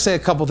 I've got to say a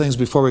couple things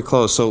before we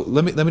close. So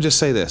let me just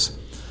say this.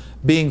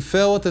 Being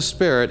filled with the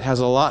Spirit has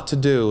a lot to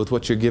do with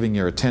what you're giving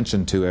your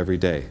attention to every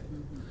day.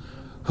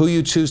 Who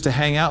you choose to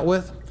hang out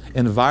with,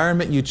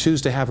 environment you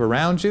choose to have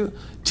around you,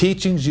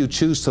 teachings you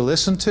choose to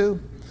listen to.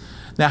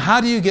 Now,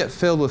 how do you get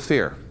filled with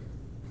fear?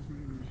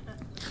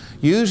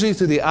 Usually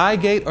through the eye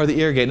gate or the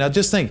ear gate. Now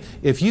just think,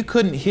 if you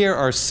couldn't hear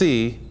or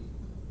see,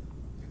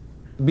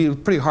 be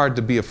pretty hard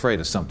to be afraid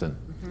of something.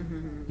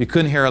 You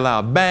couldn't hear a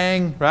loud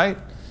bang, right?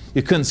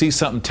 You couldn't see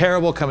something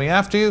terrible coming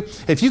after you.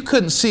 If you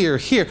couldn't see or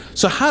hear,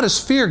 so how does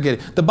fear get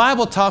it? The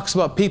Bible talks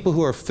about people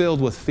who are filled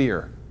with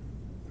fear.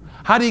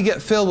 How do you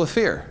get filled with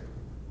fear?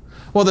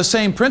 Well, the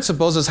same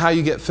principles as how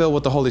you get filled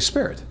with the Holy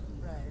Spirit.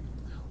 Right.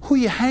 Who are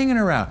you hanging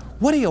around?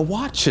 What are you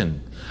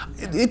watching?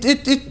 It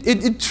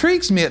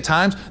intrigues me at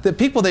times that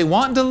people, they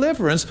want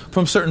deliverance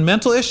from certain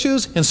mental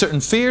issues and certain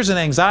fears and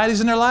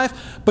anxieties in their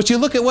life, but you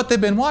look at what they've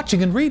been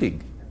watching and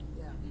reading.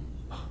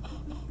 Yeah.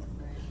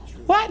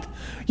 What?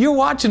 You're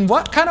watching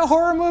what kind of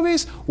horror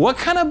movies? What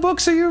kind of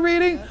books are you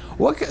reading?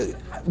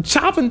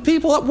 Chopping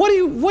people up? What are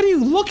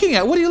you looking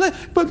at?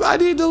 But I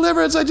need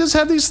deliverance. I just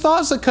have these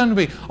thoughts that come to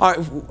me. All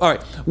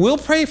right. We'll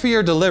pray for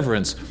your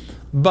deliverance,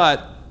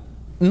 but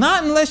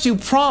not unless you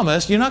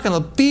promise you're not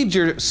going to feed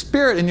your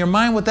spirit and your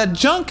mind with that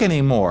junk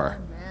anymore.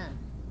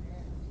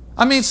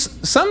 I mean,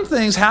 some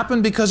things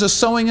happen because of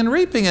sowing and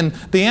reaping, and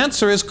the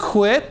answer is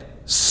quit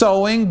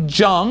sowing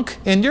junk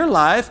in your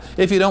life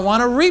if you don't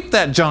want to reap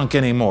that junk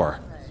anymore.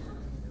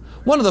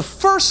 One of the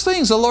first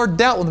things the Lord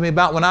dealt with me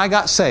about when I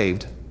got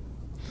saved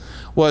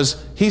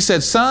was, He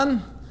said,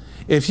 son,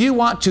 if you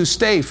want to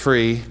stay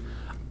free,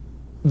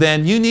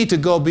 then you need to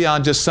go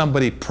beyond just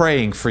somebody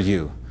praying for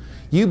you.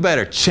 You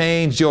better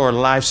change your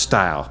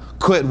lifestyle.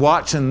 Quit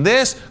watching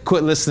this,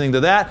 quit listening to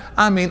that.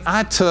 I mean,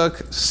 I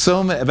took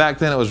so many, back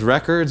then it was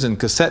records and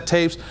cassette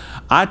tapes.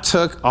 I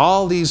took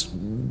all these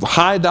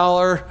high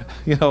dollar,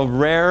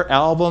 rare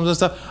albums and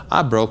stuff.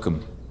 I broke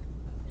them.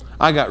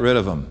 I got rid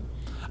of them.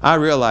 I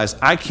realized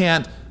I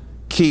can't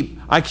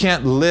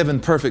live in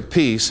perfect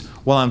peace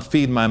while I'm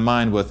feeding my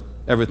mind with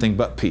everything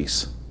but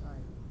peace.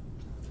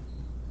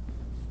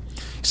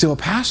 You say, well,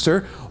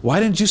 Pastor, why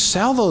didn't you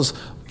sell those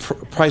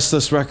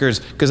priceless records?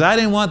 Because I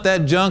didn't want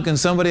that junk in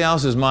somebody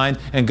else's mind,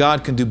 and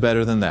God can do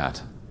better than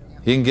that.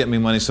 He can get me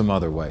money some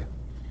other way.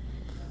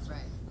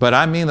 But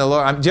I mean the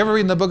Lord. Did you ever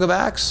read in the book of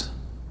Acts?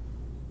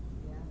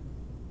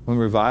 When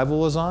revival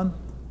was on?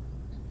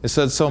 It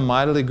said, so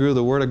mightily grew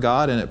the word of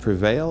God, and it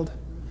prevailed.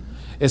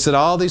 It said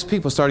all these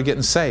people started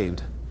getting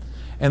saved.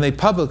 And they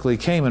publicly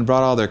came and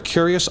brought all their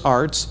curious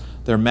arts,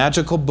 their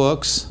magical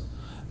books,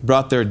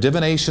 brought their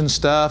divination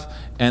stuff,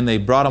 and they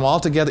brought them all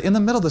together in the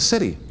middle of the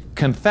city,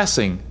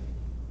 confessing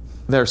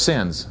their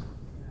sins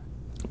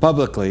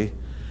publicly.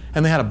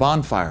 And they had a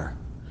bonfire.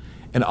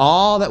 And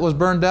all that was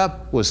burned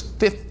up was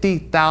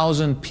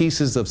 50,000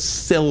 pieces of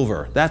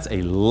silver. That's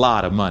a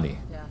lot of money.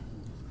 Yeah.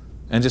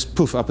 And just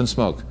poof, up in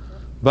smoke.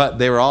 But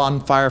they were all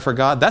on fire for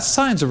God. That's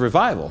signs of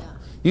revival.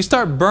 You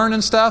start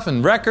burning stuff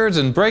and records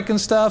and breaking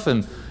stuff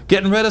and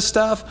getting rid of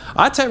stuff.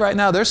 I tell you right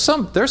now, there's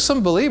some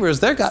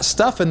believers, they've got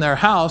stuff in their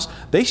house.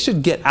 They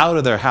should get out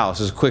of their house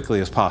as quickly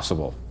as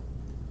possible.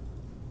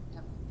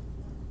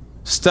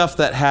 Stuff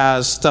that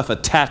has stuff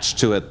attached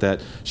to it that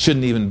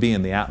shouldn't even be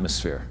in the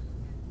atmosphere.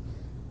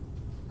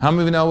 How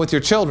many of you know with your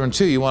children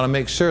too, you want to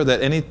make sure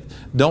that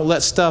don't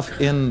let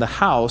stuff in the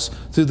house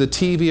through the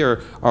TV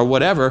or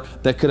whatever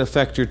that could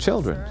affect your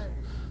children.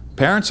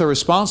 Parents are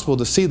responsible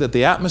to see that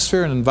the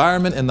atmosphere and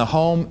environment in the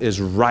home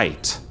is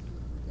right.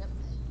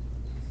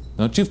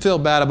 Don't you feel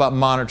bad about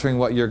monitoring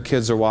what your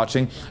kids are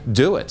watching.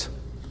 Do it.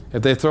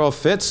 If they throw a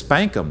fit,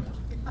 spank them.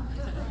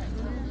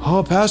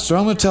 Oh, Pastor,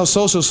 I'm going to tell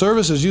social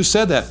services you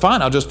said that.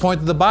 Fine, I'll just point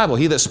to the Bible.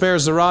 He that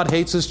spares the rod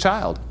hates his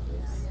child.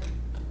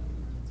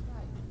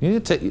 You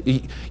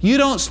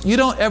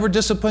don't ever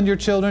discipline your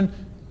children.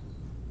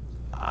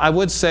 I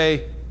would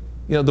say,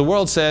 the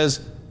world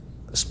says,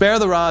 spare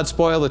the rod,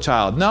 spoil the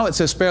child. No, it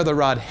says spare the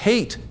rod,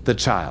 hate the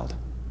child.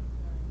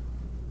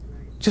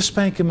 Just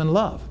spank him in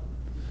love.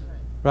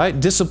 Right?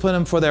 Discipline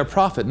them for their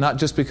profit, not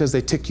just because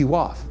they tick you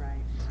off.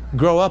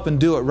 Grow up and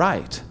do it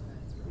right.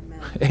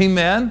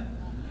 Amen?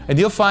 And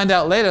you'll find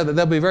out later that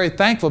they'll be very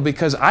thankful,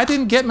 because I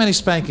didn't get many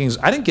spankings.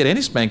 I didn't get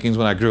any spankings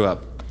when I grew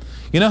up.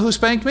 You know who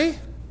spanked me?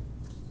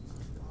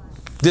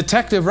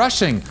 Detective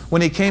Rushing,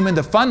 when he came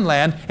into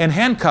Funland and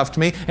handcuffed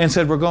me and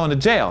said, we're going to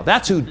jail.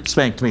 That's who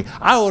spanked me.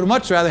 I would have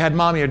much rather had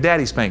mommy or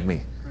daddy spank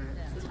me.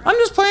 I'm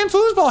just playing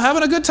foosball,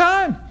 having a good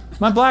time.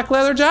 My black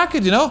leather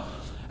jacket,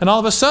 And all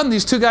of a sudden,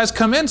 these two guys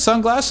come in,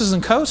 sunglasses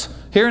and coats,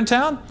 here in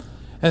town,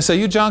 and say,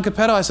 you John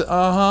Capetto? I said,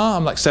 uh-huh.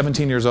 I'm like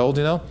 17 years old,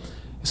 He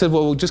said,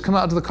 well, just come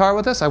out to the car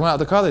with us. I went out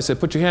to the car. They said,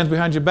 put your hands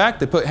behind your back.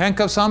 They put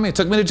handcuffs on me and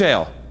took me to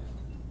jail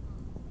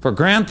for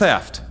grand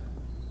theft.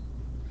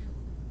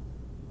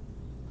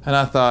 And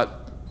I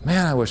thought,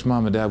 man, I wish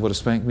Mom and Dad would have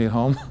spanked me at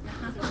home.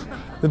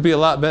 It'd be a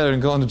lot better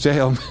than going to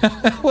jail.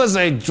 It was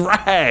a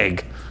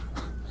drag.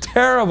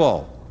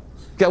 Terrible.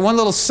 Got one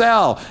little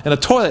cell and a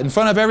toilet in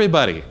front of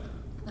everybody.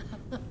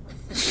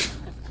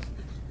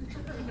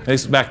 At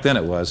least back then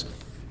it was.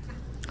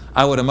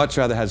 I would have much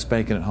rather had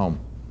spanking at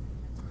home.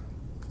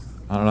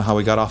 I don't know how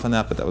we got off on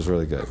that, but that was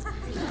really good.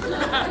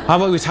 How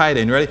about we tie it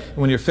in? You ready?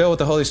 When you're filled with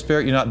the Holy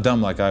Spirit, you're not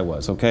dumb like I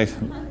was, okay?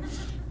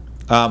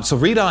 So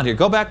read on here.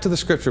 Go back to the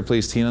scripture,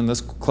 please, Tina, and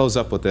let's close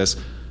up with this.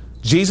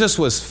 Jesus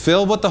was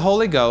filled with the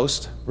Holy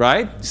Ghost,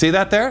 right? See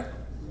that there?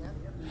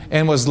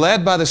 And was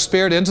led by the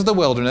Spirit into the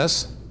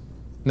wilderness.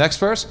 Next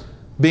verse.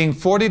 being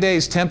 40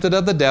 days tempted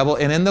of the devil,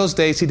 and in those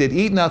days he did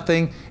eat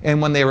nothing,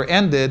 and when they were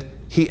ended,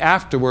 he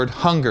afterward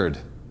hungered.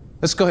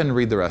 Let's go ahead and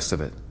read the rest of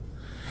it.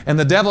 And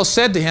the devil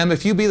said to him,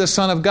 if you be the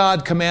Son of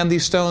God, command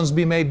these stones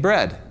be made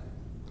bread.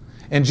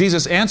 And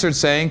Jesus answered,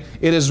 saying,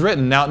 it is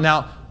written.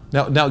 Now,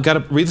 got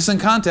to read this in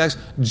context.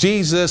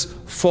 Jesus,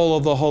 full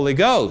of the Holy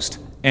Ghost,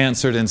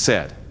 answered and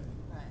said.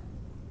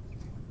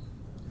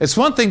 It's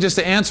one thing just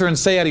to answer and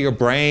say out of your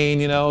brain,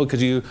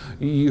 because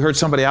you heard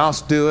somebody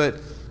else do it.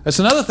 It's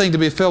another thing to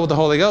be filled with the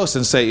Holy Ghost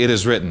and say, it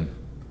is written.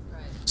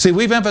 Right. See,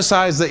 we've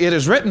emphasized the it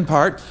is written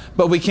part,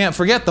 but we can't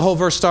forget the whole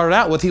verse started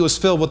out with he was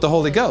filled with the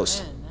Holy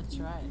Ghost. That's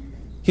right.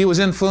 He was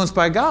influenced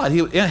by God.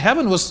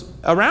 Heaven was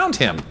around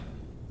him.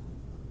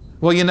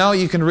 Well,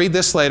 you can read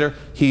this later.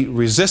 He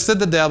resisted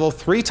the devil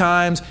 3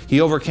 times.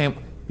 He overcame.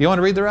 You want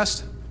to read the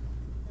rest?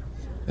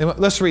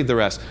 Let's read the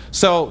rest.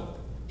 So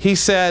he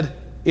said,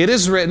 it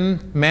is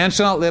written, man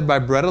shall not live by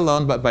bread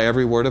alone, but by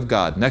every word of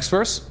God. Next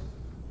verse.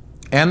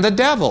 And the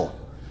devil,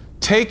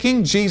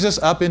 taking Jesus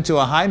up into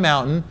a high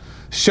mountain,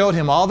 showed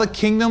him all the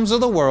kingdoms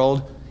of the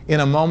world in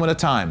a moment of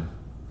time.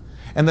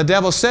 And the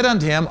devil said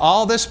unto him,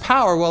 all this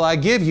power will I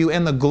give you,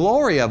 and the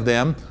glory of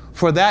them,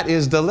 for that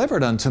is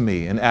delivered unto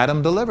me. And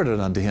Adam delivered it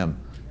unto him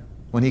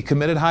when he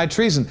committed high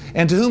treason.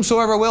 And to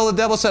whomsoever will, the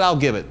devil said, I'll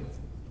give it.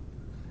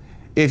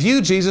 If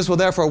you, Jesus, will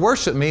therefore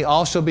worship me,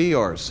 all shall be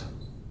yours.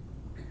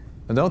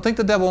 And don't think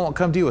the devil won't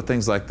come to you with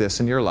things like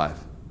this in your life.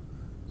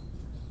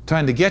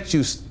 Trying to get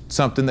you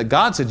something that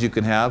God said you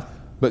can have,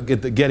 but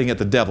getting it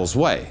the devil's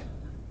way.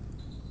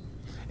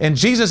 And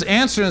Jesus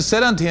answered and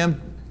said unto him,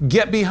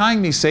 get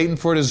behind me, Satan,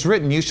 for it is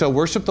written, you shall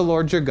worship the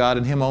Lord your God,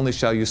 and him only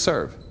shall you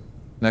serve.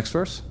 Next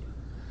verse.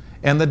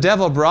 And the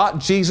devil brought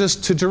Jesus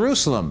to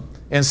Jerusalem,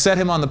 and set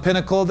him on the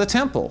pinnacle of the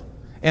temple,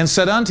 and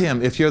said unto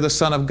him, if you're the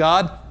Son of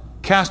God,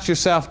 cast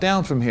yourself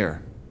down from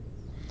here.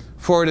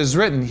 For it is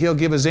written, he'll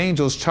give his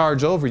angels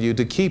charge over you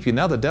to keep you.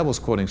 Now the devil's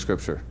quoting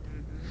Scripture.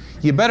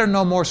 You better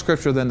know more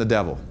Scripture than the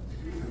devil.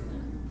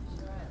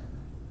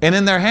 And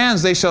in their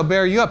hands they shall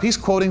bear you up. He's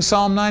quoting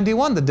Psalm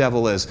 91, the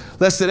devil is.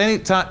 Lest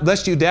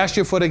you dash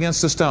your foot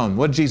against a stone.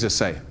 What did Jesus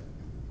say?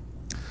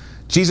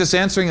 Jesus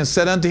answering and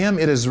said unto him,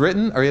 it is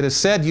written, or it is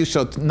said, you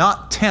shall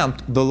not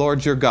tempt the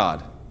Lord your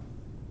God.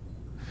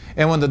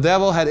 And when the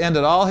devil had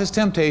ended all his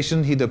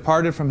temptation, he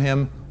departed from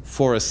him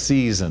for a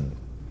season.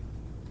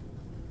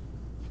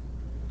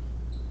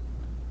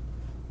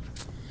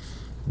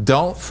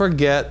 Don't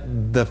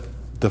forget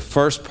the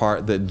first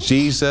part, that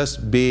Jesus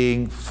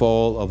being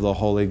full of the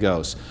Holy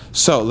Ghost.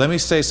 So let me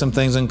say some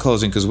things in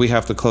closing, because we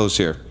have to close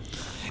here.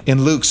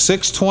 In Luke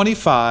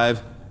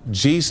 6:25,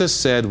 Jesus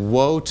said,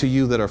 woe to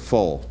you that are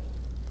full.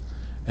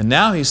 And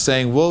now he's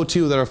saying, woe to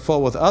you that are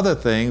full with other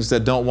things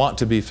that don't want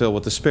to be filled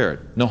with the Spirit.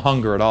 No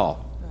hunger at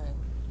all. Right.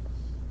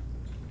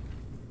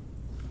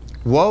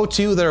 Woe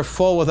to you that are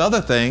full with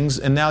other things,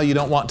 and now you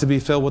don't want to be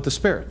filled with the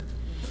Spirit.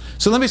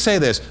 So let me say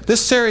this.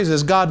 This series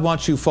is God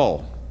wants you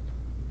full.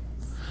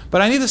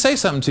 But I need to say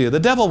something to you.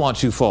 The devil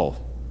wants you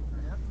full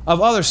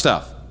of other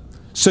stuff,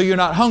 so you're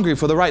not hungry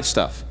for the right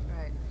stuff.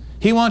 Right.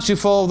 He wants you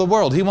full of the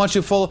world. He wants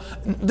you full.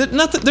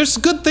 There's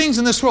good things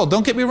in this world.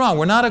 Don't get me wrong.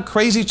 We're not a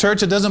crazy church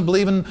that doesn't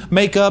believe in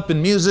makeup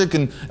and music.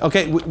 And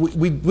okay,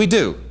 we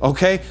do.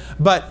 Okay,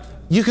 but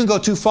you can go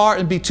too far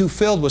and be too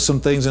filled with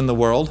some things in the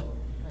world.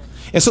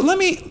 And so let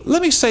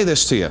me say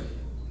this to you.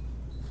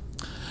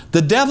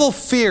 The devil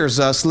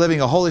fears us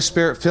living a Holy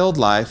Spirit-filled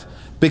life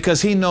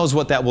because he knows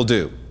what that will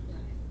do.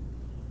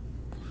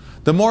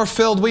 The more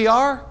filled we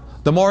are,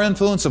 the more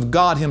influence of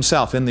God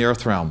himself in the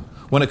earth realm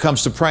when it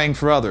comes to praying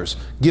for others,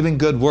 giving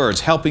good words,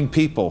 helping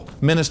people,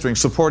 ministering,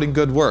 supporting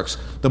good works.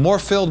 The more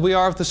filled we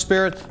are with the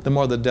Spirit, the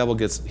more the devil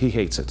he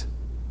hates it.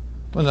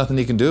 Well, nothing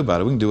he can do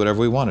about it. We can do whatever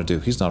we want to do.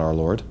 He's not our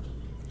Lord.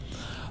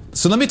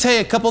 So let me tell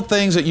you a couple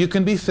things that you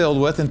can be filled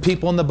with, and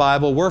people in the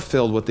Bible were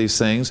filled with these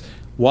things.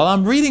 While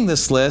I'm reading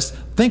this list,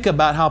 think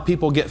about how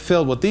people get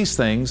filled with these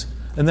things,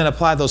 and then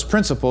apply those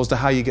principles to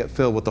how you get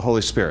filled with the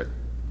Holy Spirit.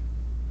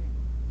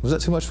 Was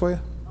that too much for you?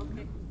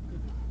 Okay.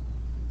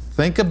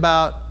 Think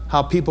about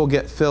how people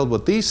get filled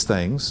with these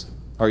things,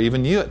 or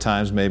even you at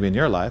times maybe in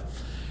your life,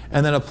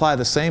 and then apply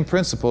the same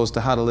principles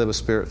to how to live a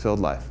Spirit-filled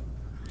life.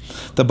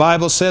 The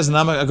Bible says, and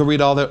I'm not going to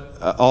read all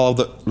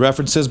the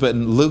references, but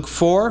in Luke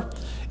 4,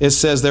 it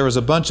says there was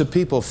a bunch of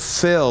people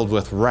filled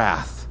with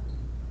wrath.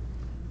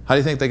 How do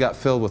you think they got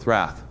filled with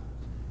wrath?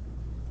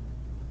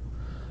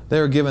 They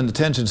were giving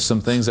attention to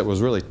some things that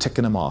was really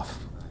ticking them off.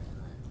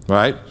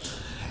 Right?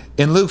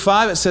 In Luke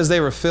 5, it says they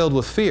were filled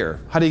with fear.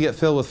 How do you get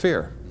filled with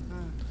fear?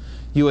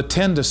 You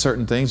attend to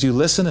certain things. You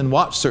listen and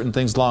watch certain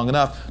things long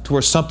enough to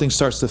where something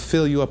starts to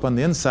fill you up on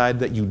the inside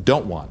that you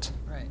don't want.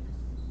 Right.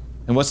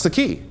 And what's the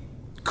key?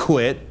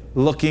 Quit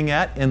looking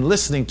at and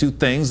listening to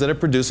things that are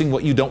producing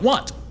what you don't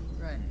want.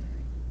 Right.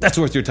 That's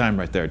worth your time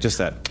right there. Just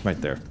that right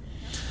there.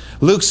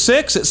 Luke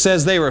 6, it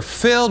says they were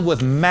filled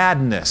with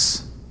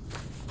madness.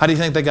 How do you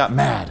think they got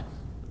mad?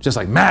 Just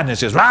like madness,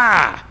 just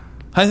rah!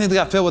 How do you think they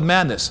got filled with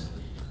madness?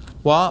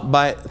 Well,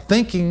 by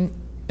thinking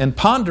and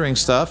pondering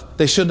stuff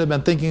they shouldn't have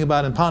been thinking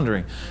about and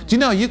pondering. Do you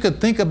know you could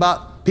think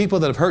about about people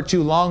that have hurt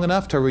you long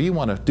enough to where you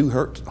want to do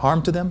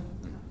harm to them?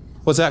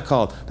 What's that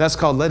called? That's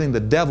called letting the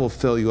devil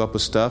fill you up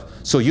with stuff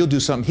so you'll do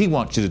something he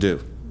wants you to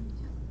do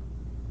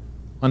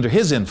under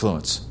his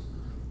influence.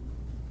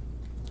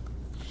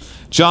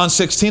 John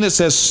 16, it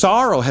says,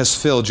 sorrow has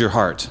filled your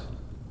heart.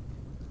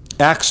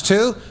 Acts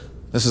 2,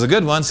 this is a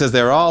good one, says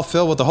they were all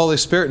filled with the Holy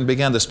Spirit and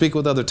began to speak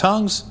with other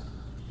tongues.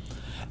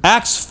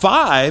 Acts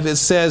 5, it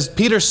says,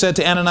 Peter said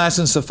to Ananias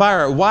and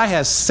Sapphira, why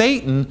has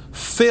Satan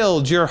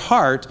filled your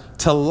heart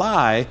to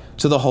lie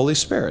to the Holy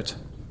Spirit?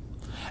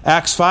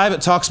 Acts 5,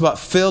 it talks about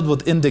filled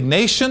with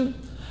indignation.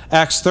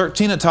 Acts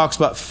 13, it talks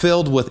about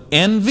filled with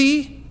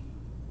envy.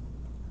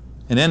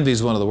 And envy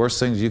is one of the worst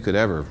things you could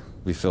ever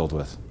be filled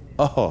with.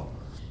 Oh,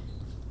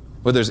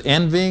 where there's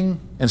envying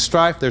and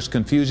strife, there's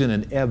confusion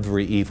in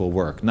every evil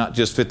work. Not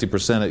just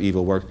 50% of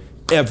evil work,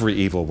 every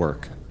evil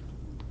work.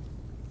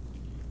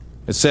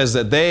 It says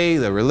that they,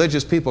 the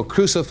religious people,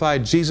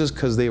 crucified Jesus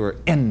because they were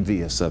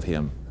envious of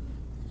him.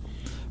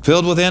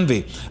 Filled with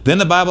envy. Then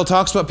the Bible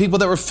talks about people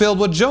that were filled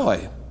with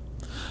joy.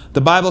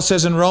 The Bible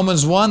says in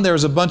Romans 1, there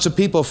was a bunch of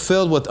people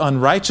filled with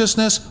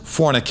unrighteousness,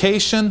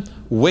 fornication,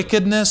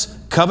 wickedness,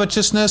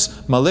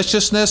 covetousness,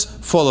 maliciousness,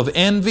 full of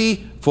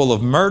envy, full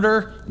of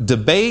murder,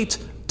 debate,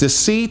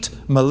 deceit,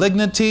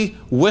 malignity,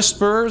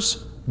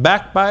 whisperers,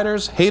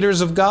 backbiters,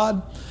 haters of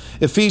God.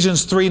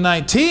 Ephesians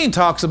 3:19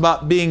 talks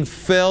about being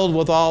filled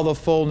with all the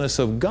fullness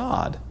of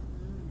God.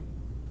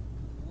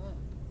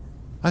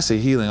 I see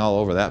healing all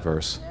over that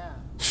verse.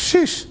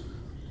 Sheesh.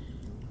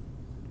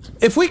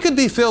 If we could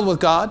be filled with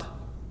God,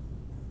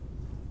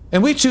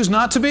 and we choose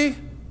not to be,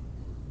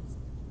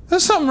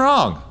 there's something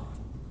wrong.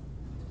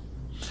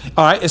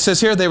 All right, it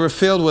says here they were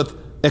filled with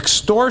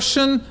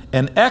extortion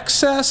and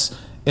excess.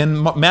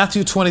 In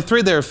Matthew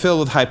 23, they were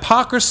filled with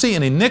hypocrisy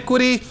and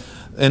iniquity.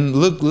 In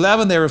Luke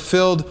 11, they were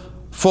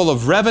full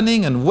of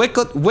revening and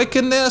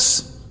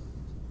wickedness.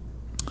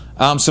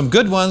 Some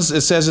good ones,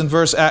 it says in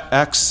verse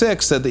Acts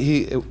 6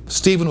 that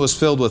Stephen was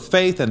filled with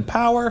faith and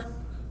power.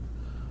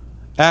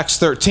 Acts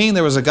 13,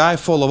 there was a guy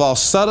full of all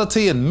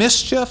subtlety and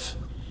mischief.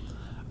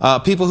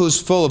 People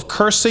who's full of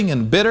cursing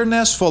and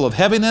bitterness, full of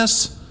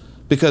heaviness,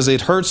 because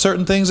they'd heard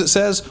certain things, it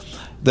says.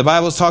 The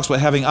Bible talks about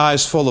having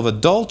eyes full of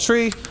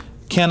adultery,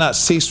 cannot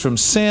cease from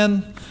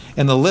sin,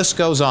 and the list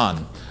goes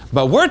on.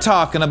 But we're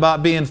talking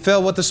about being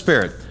filled with the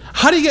Spirit.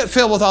 How do you get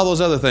filled with all those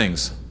other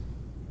things?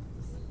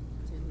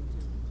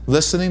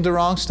 Listening to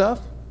wrong stuff?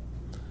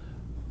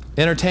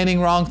 Entertaining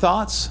wrong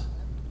thoughts?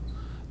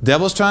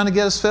 Devil's trying to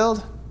get us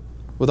filled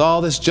with all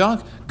this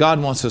junk?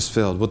 God wants us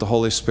filled with the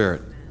Holy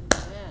Spirit.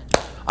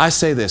 I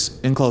say this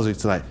in closing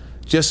tonight.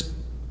 Just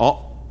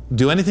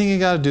do anything you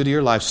got to do to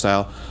your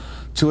lifestyle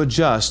to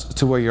adjust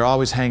to where you're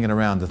always hanging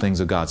around the things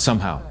of God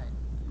somehow.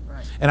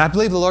 And I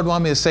believe the Lord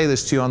wanted me to say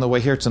this to you on the way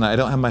here tonight. I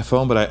don't have my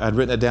phone, but I'd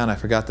written it down. I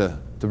forgot to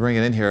bring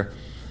it in here.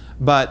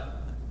 But,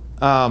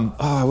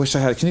 I wish I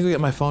had it. Can you go get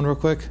my phone real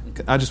quick?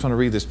 I just want to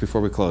read this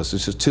before we close.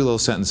 It's just 2 little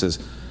sentences.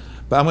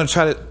 But I'm going to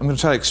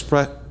try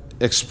to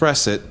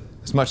express it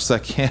as much as I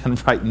can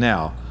right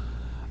now.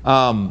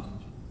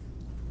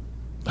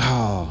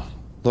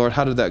 Lord,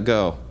 how did that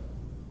go?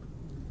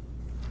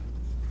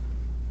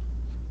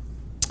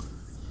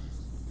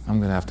 I'm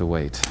going to have to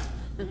wait.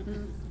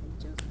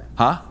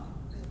 Huh?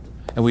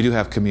 And we do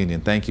have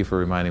communion. Thank you for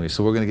reminding me.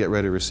 So we're going to get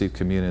ready to receive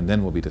communion,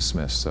 then we'll be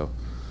dismissed. So,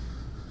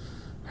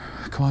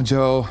 come on,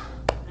 Joe.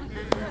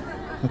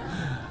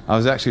 I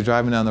was actually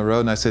driving down the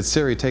road, and I said,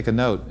 Siri, take a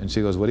note. And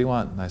she goes, what do you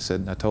want?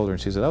 And I told her,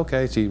 and she said,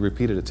 okay. She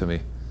repeated it to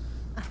me.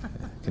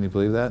 Can you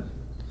believe that?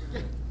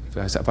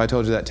 If I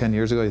told you that 10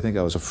 years ago, you think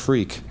I was a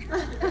freak.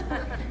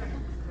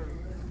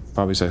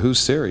 Probably say, who's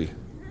Siri?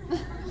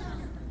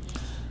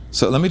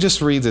 So let me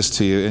just read this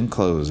to you in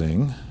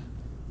closing.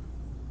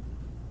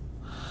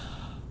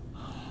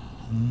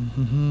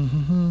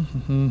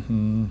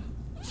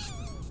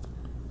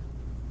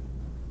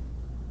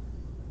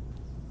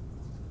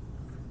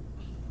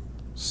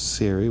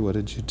 Siri, what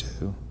did you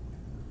do?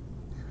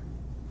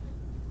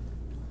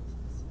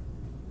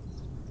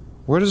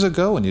 Where does it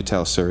go when you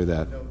tell Siri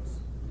that?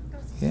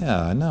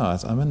 Yeah, I know.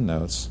 I'm in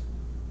notes.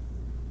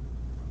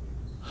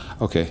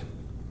 Okay.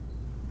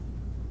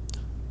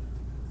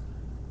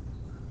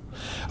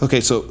 Okay,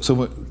 so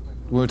when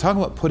we're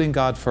talking about putting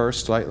God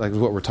first, like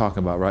what we're talking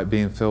about, right?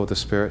 Being filled with the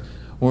Spirit.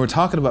 When we're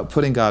talking about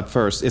putting God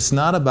first, it's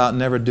not about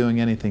never doing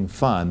anything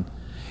fun.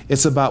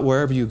 It's about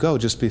wherever you go,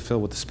 just be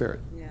filled with the Spirit.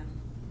 Yeah.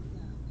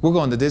 We're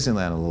going to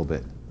Disneyland a little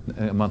bit,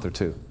 in a month or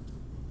two.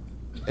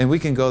 And we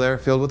can go there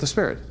filled with the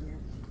Spirit.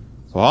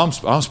 Well,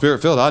 I'm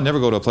Spirit-filled. I'd never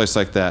go to a place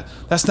like that.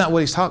 That's not what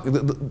he's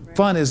talking.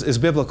 Fun is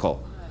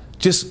biblical.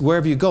 Just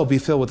wherever you go, be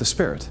filled with the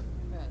Spirit.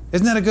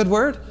 Isn't that a good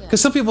word?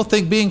 Because some people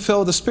think being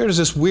filled with the Spirit is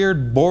this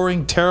weird,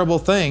 boring, terrible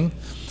thing.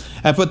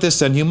 I put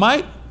this in. You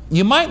might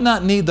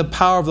not need the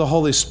power of the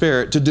Holy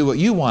Spirit to do what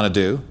you want to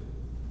do,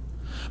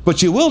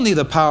 but you will need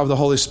the power of the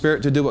Holy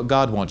Spirit to do what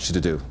God wants you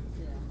to do.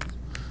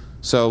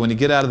 So when you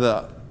get out of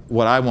the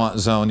what I want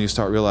zone, you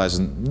start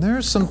realizing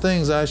there's some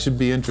things I should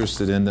be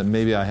interested in that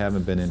maybe I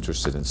haven't been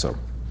interested in. So,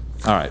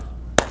 all right,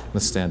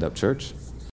 let's stand up, church.